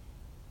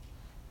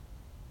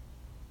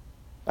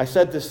 I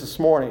said this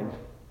morning.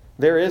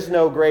 There is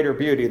no greater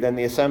beauty than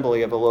the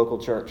assembly of a local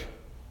church.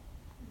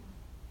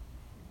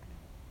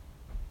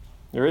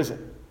 There isn't.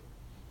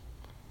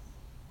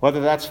 Whether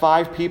that's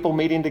 5 people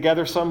meeting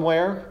together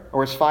somewhere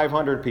or it's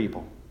 500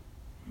 people.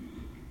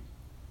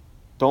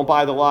 Don't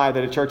buy the lie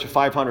that a church of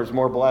 500 is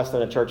more blessed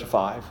than a church of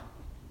 5.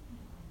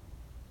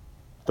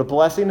 The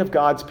blessing of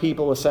God's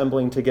people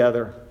assembling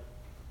together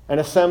and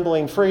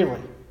assembling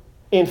freely,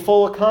 in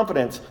full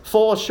confidence,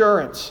 full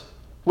assurance,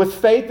 with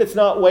faith that's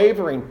not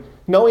wavering,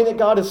 knowing that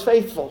God is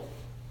faithful.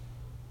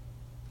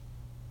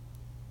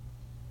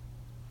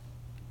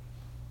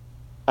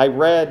 I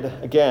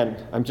read,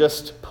 again, I'm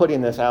just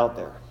putting this out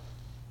there.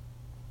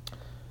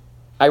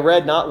 I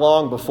read not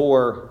long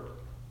before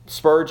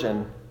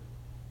Spurgeon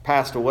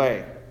passed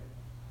away,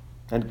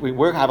 and we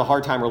have a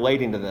hard time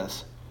relating to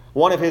this.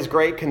 One of his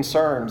great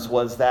concerns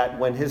was that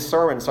when his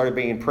sermons started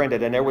being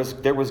printed, and there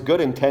was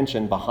good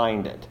intention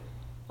behind it,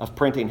 of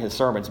printing his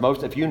sermons.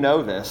 If you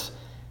know this,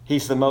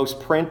 he's the most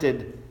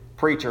printed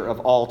preacher of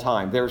all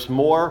time. There's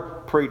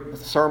more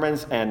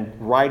sermons and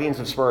writings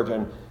of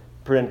Spurgeon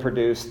been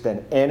produced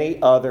than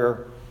any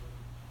other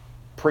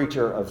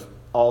preacher of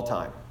all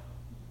time.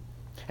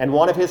 And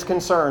one of his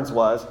concerns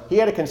was, he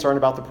had a concern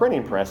about the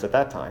printing press at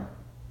that time.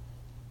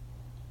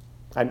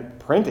 And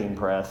printing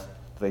press,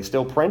 do they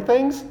still print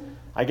things?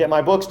 I get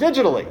my books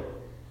digitally.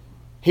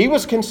 He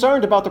was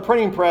concerned about the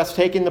printing press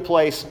taking the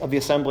place of the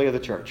assembly of the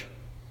church.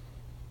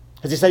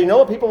 Because he said, you know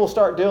what people will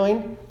start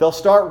doing? They'll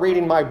start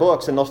reading my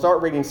books and they'll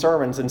start reading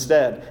sermons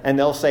instead. And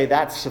they'll say,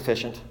 that's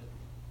sufficient.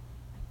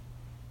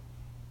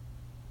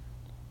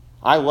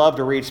 I love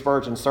to read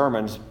Spurgeon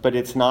sermons, but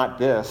it's not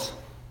this.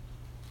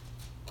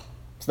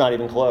 It's not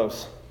even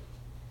close.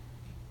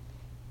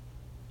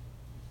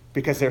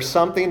 Because there's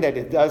something that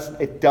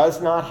it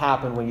does not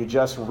happen when you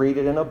just read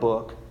it in a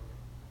book,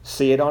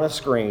 see it on a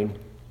screen.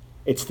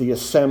 It's the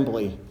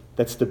assembly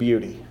that's the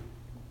beauty.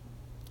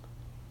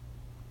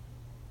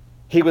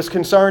 He was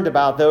concerned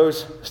about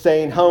those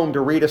staying home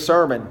to read a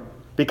sermon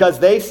because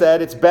they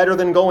said it's better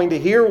than going to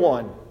hear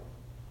one.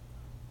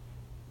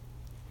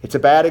 It's a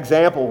bad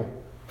example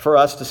for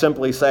us to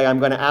simply say, I'm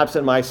going to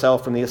absent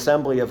myself from the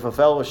assembly of a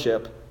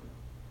fellowship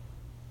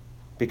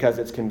because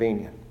it's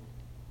convenient.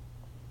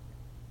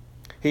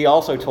 He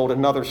also told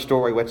another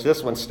story, which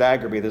this one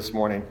staggered me this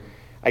morning.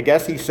 I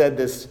guess he said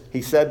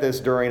this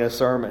during a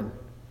sermon.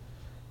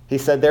 He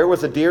said, there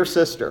was a dear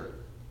sister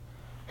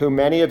who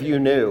many of you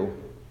knew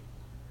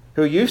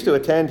who used to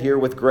attend here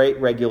with great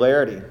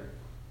regularity,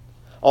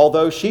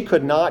 although she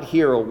could not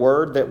hear a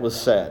word that was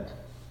said.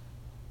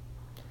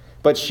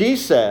 But she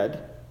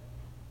said,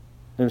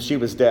 and she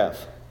was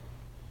deaf,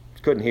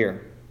 couldn't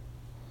hear.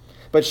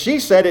 But she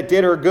said it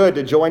did her good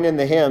to join in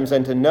the hymns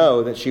and to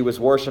know that she was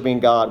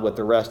worshiping God with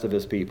the rest of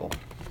his people.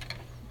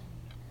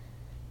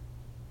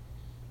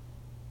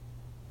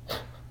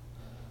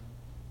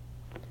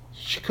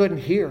 She couldn't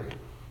hear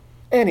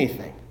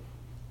anything.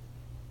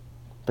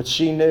 But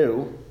she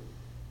knew.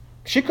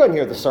 She couldn't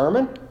hear the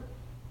sermon.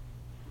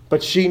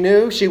 But she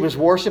knew she was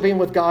worshiping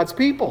with God's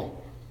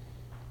people.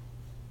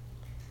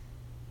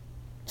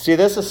 See,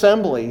 this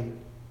assembly,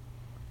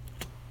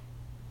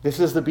 this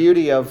is the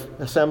beauty of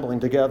assembling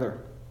together.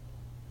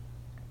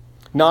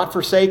 Not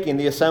forsaking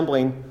the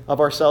assembling of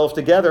ourselves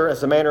together,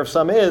 as the manner of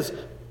some is,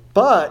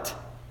 but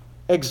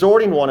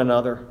exhorting one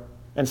another,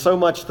 and so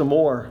much the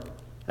more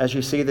as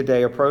you see the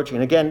day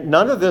approaching. Again,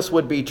 none of this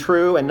would be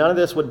true and none of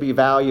this would be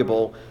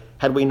valuable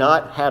had we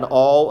not had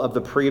all of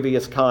the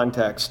previous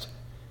context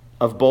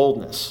of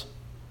boldness,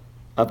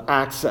 of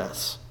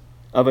access,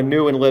 of a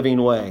new and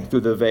living way through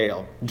the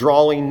veil,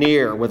 drawing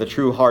near with a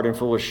true heart and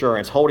full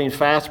assurance, holding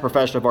fast the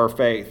profession of our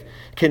faith,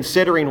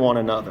 considering one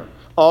another.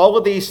 All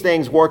of these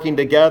things working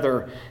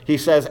together, he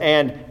says,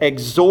 and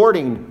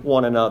exhorting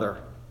one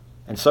another.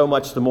 And so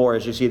much the more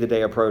as you see the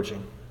day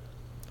approaching.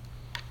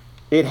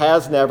 It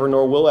has never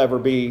nor will ever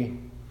be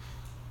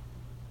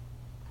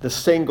the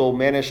single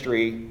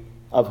ministry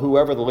of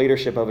whoever the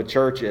leadership of a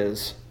church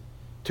is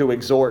to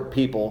exhort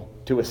people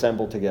to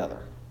assemble together.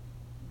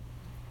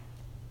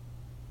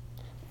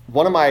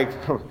 One of my,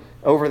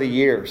 over the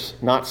years,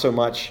 not so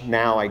much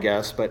now I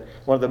guess, but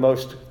one of the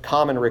most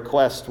common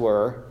requests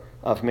were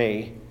of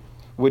me,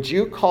 would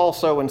you call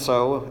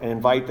so-and-so and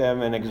invite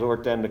them and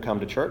exhort them to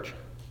come to church?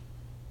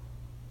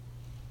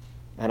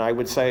 And I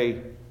would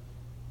say,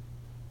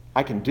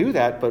 I can do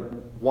that, but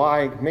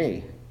why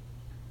me?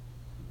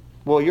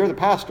 Well, you're the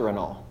pastor and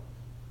all.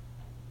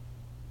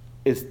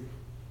 Is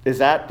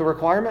that the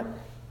requirement?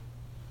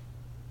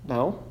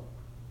 No.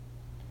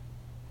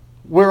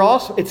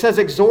 It says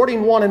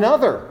exhorting one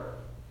another.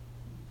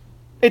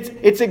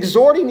 It's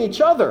exhorting each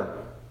other.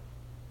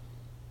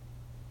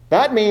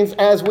 That means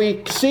as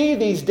we see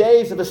these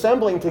days of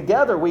assembling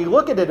together, we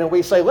look at it and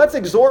we say, let's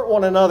exhort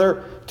one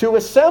another to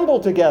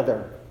assemble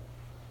together.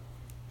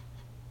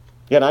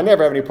 Yet I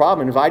never have any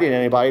problem inviting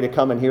anybody to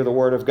come and hear the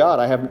Word of God.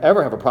 I haven't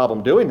ever have a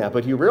problem doing that.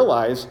 But you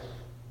realize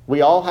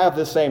we all have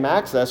the same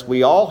access.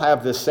 We all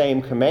have the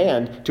same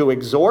command to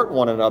exhort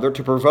one another,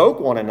 to provoke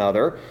one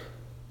another.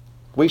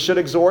 We should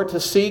exhort to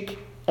seek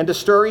and to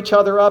stir each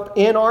other up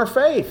in our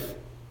faith.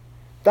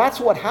 That's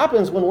what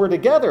happens when we're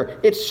together.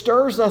 It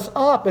stirs us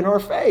up in our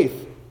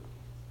faith.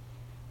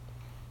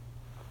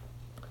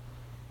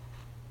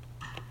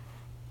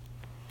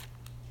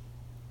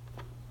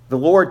 The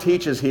Lord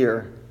teaches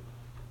here,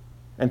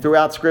 and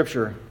throughout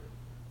Scripture,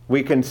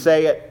 we can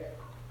say it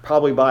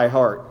probably by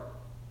heart.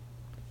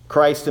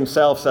 Christ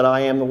himself said,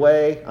 I am the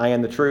way, I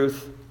am the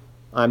truth,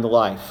 I am the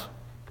life.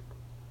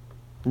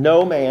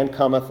 No man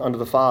cometh unto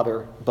the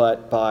Father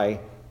but by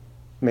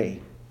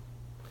me.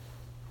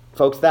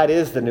 Folks, that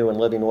is the new and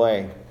living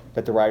way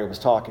that the writer was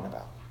talking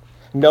about.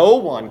 No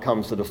one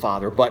comes to the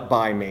Father but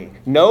by me.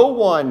 No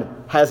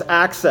one has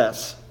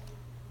access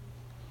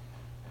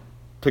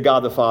to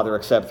God the Father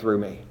except through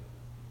me.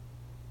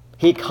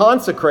 He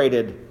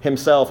consecrated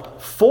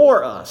himself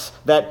for us,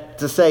 that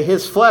to say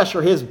his flesh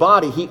or his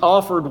body, he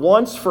offered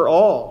once for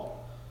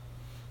all.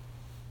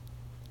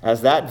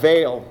 As that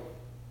veil,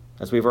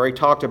 as we've already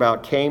talked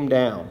about, came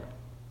down,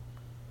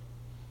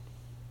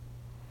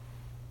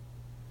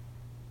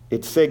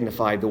 it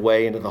signified the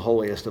way into the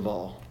holiest of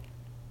all.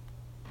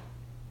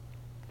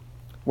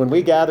 When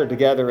we gather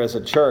together as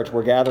a church,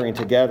 we're gathering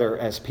together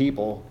as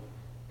people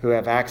who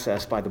have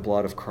access by the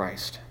blood of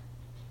Christ.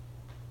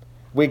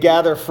 We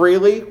gather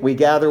freely. We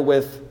gather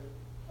with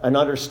an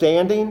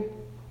understanding.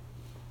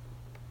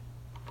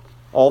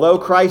 Although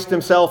Christ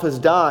himself has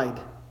died,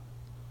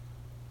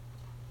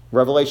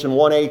 Revelation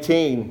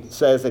 1:18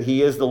 says that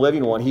he is the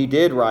living one. He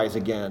did rise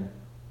again.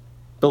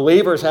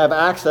 Believers have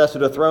access to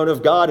the throne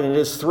of God, and it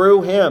is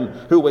through him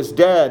who was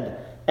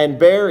dead and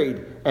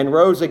buried and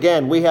rose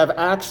again. We have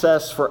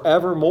access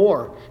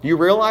forevermore. Do you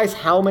realize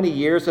how many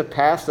years have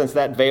passed since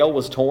that veil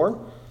was torn?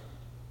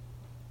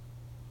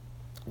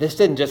 This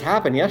didn't just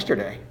happen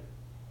yesterday.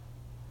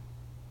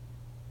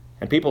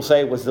 And people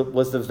say, was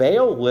the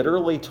veil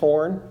literally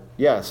torn?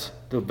 Yes,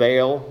 the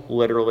veil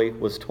literally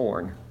was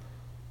torn.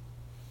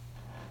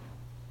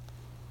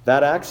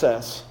 That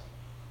access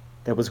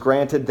that was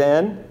granted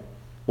then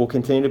will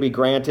continue to be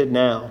granted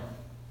now.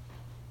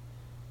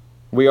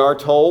 We are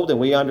told and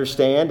we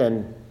understand,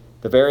 and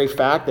the very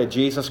fact that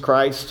Jesus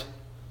Christ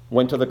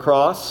went to the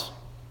cross,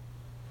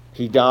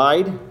 he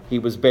died, he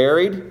was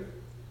buried.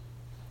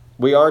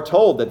 We are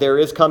told that there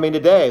is coming a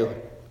day,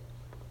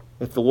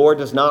 if the Lord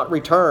does not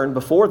return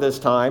before this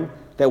time,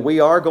 that we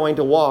are going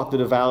to walk through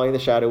the valley of the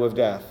shadow of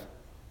death.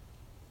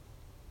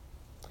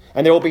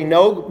 And there will be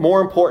no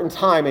more important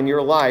time in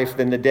your life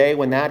than the day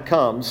when that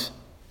comes,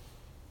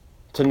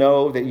 to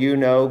know that you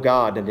know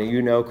God and that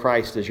you know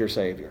Christ as your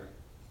Savior.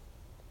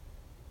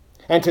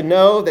 And to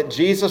know that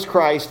Jesus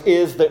Christ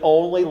is the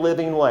only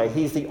living way.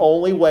 He's the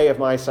only way of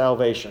my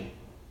salvation.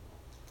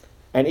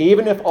 And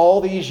even if all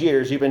these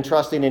years you've been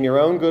trusting in your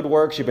own good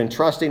works, you've been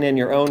trusting in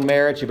your own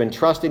merits, you've been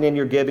trusting in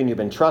your giving, you've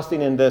been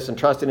trusting in this and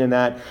trusting in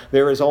that,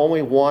 there is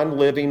only one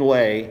living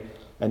way,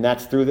 and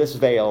that's through this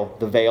veil,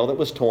 the veil that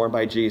was torn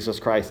by Jesus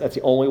Christ. That's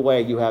the only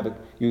way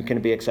you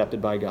can be accepted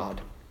by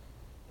God.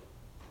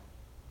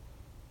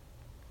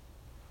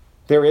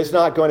 There is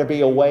not going to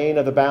be a weighing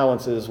of the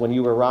balances when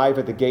you arrive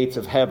at the gates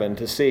of heaven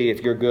to see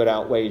if your good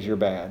outweighs your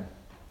bad.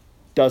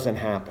 Doesn't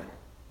happen.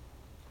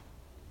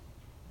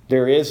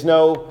 There is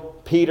no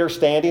Peter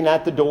standing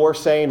at the door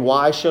saying,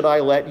 "Why should I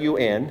let you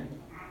in?"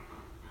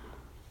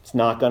 It's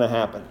not going to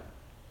happen.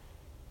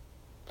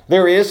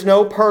 There is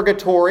no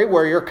purgatory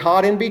where you're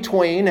caught in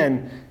between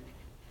and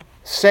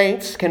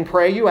saints can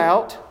pray you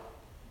out.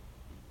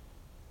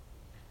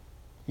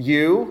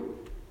 You,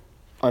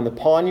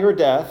 upon your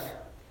death,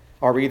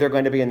 are either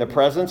going to be in the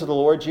presence of the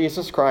Lord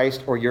Jesus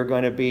Christ or you're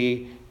going to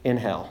be in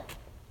hell.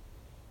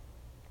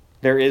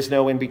 There is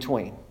no in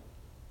between.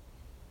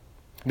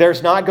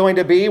 There's not going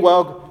to be,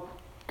 well,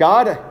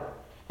 God,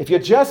 if you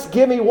just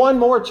give me one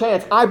more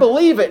chance, I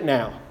believe it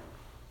now.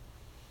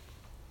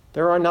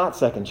 There are not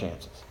second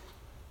chances.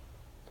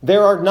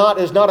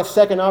 Is not a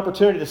second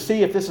opportunity to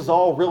see if this is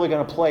all really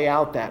going to play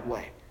out that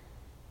way.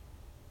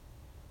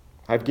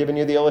 I've given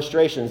you the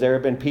illustrations. There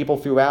have been people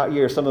throughout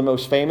years, some of the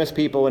most famous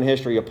people in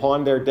history,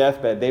 upon their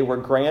deathbed, they were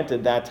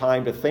granted that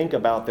time to think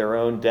about their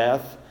own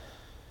death.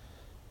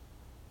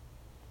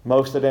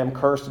 Most of them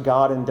cursed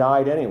God and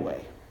died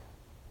anyway.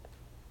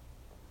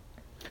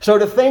 So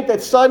to think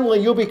that suddenly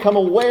you'll become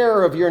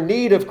aware of your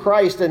need of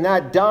Christ in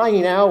that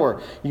dying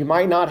hour, you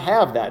might not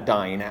have that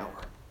dying hour.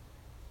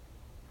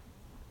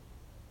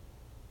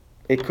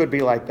 It could be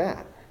like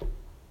that.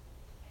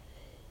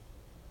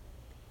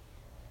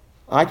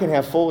 I can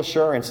have full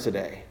assurance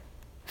today,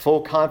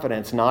 full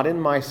confidence, not in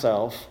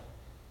myself,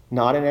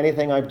 not in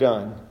anything I've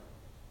done,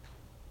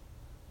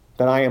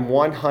 that I am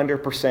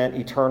 100%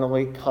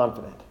 eternally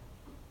confident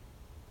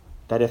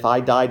that if I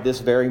died this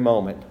very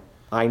moment,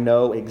 I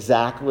know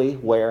exactly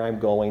where I'm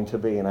going to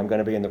be, and I'm going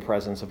to be in the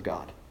presence of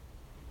God.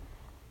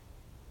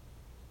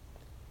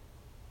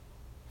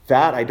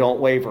 That I don't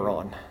waver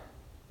on,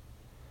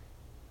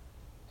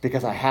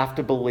 because I have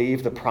to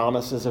believe the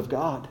promises of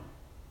God.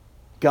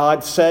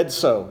 God said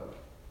so.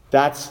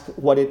 That's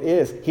what it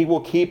is. He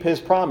will keep his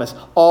promise.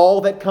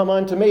 All that come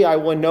unto me, I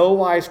will in no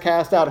wise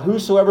cast out.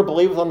 Whosoever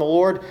believeth on the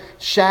Lord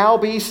shall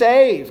be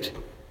saved.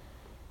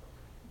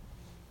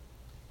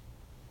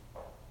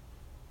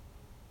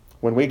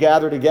 When we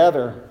gather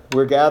together,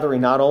 we're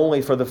gathering not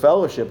only for the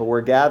fellowship, but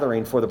we're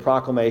gathering for the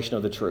proclamation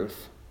of the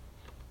truth.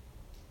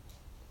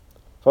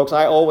 Folks,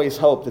 I always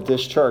hope that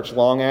this church,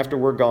 long after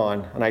we're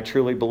gone, and I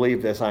truly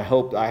believe this, I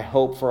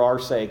hope for our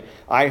sake,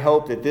 I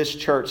hope that this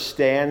church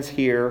stands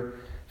here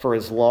for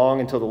as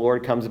long until the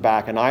Lord comes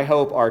back. And I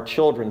hope our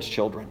children's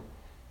children,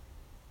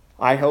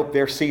 I hope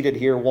they're seated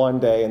here one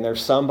day and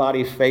there's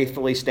somebody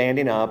faithfully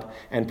standing up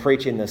and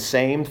preaching the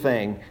same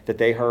thing that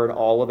they heard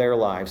all of their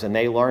lives, and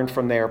they learned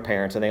from their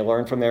parents and they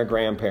learned from their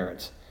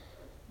grandparents.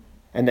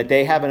 And that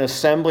they have an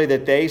assembly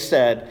that they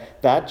said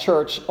that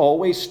church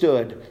always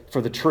stood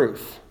for the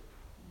truth.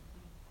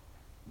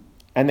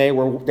 And they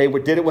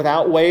did it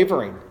without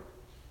wavering.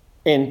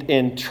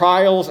 In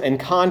trials and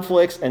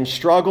conflicts and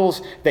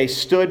struggles, they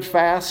stood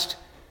fast.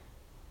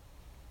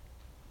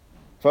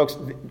 Folks,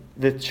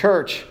 the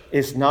church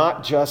is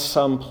not just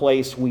some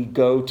place we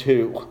go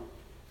to.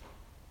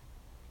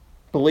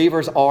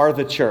 Believers are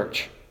the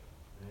church.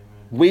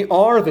 Amen. We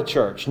are the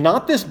church,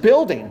 not this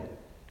building.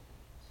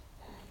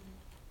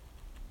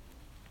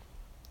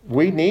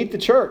 We need the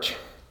church.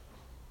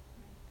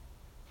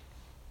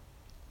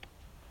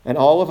 And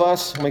all of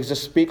us, let me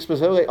just speak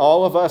specifically,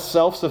 all of us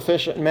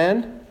self-sufficient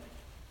men,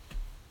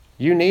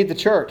 you need the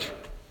church.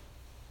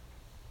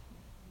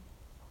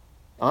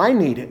 I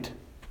need it.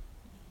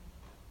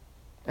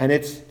 And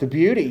it's the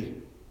beauty,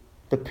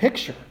 the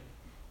picture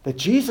that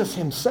Jesus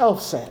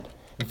himself said,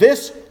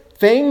 this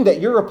thing that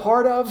you're a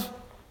part of,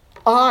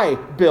 I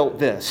built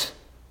this.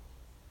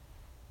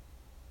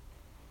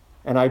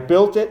 And I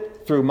built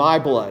it through my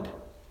blood.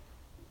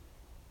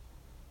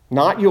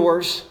 Not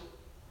yours,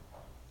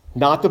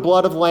 not the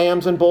blood of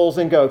lambs and bulls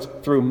and goats,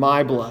 through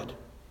my blood.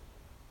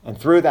 And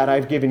through that,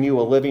 I've given you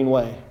a living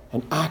way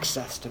and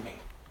access to me.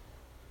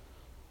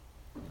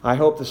 I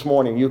hope this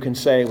morning you can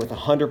say with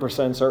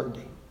 100%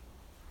 certainty,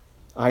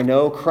 I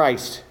know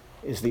Christ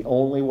is the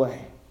only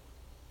way.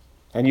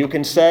 And you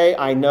can say,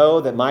 I know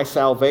that my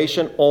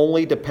salvation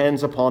only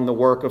depends upon the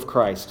work of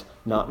Christ,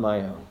 not my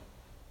own.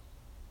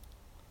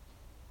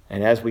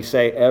 And as we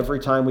say every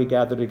time we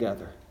gather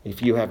together,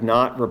 if you have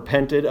not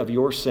repented of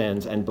your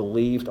sins and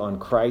believed on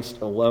Christ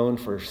alone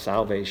for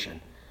salvation,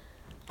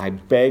 I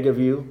beg of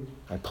you,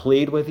 I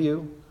plead with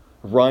you,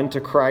 run to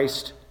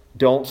Christ.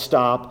 Don't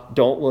stop.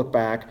 Don't look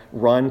back.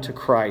 Run to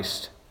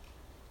Christ.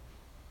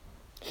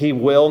 He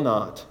will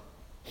not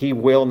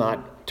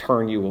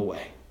turn you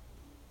away.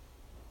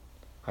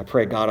 I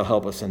pray God will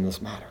help us in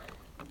this matter.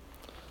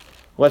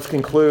 Let's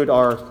conclude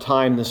our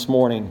time this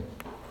morning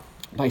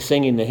by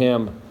singing the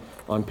hymn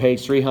on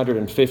page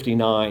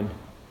 359.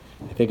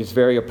 I think it's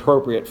very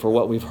appropriate for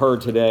what we've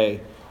heard today.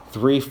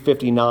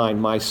 359,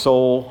 My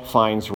Soul Finds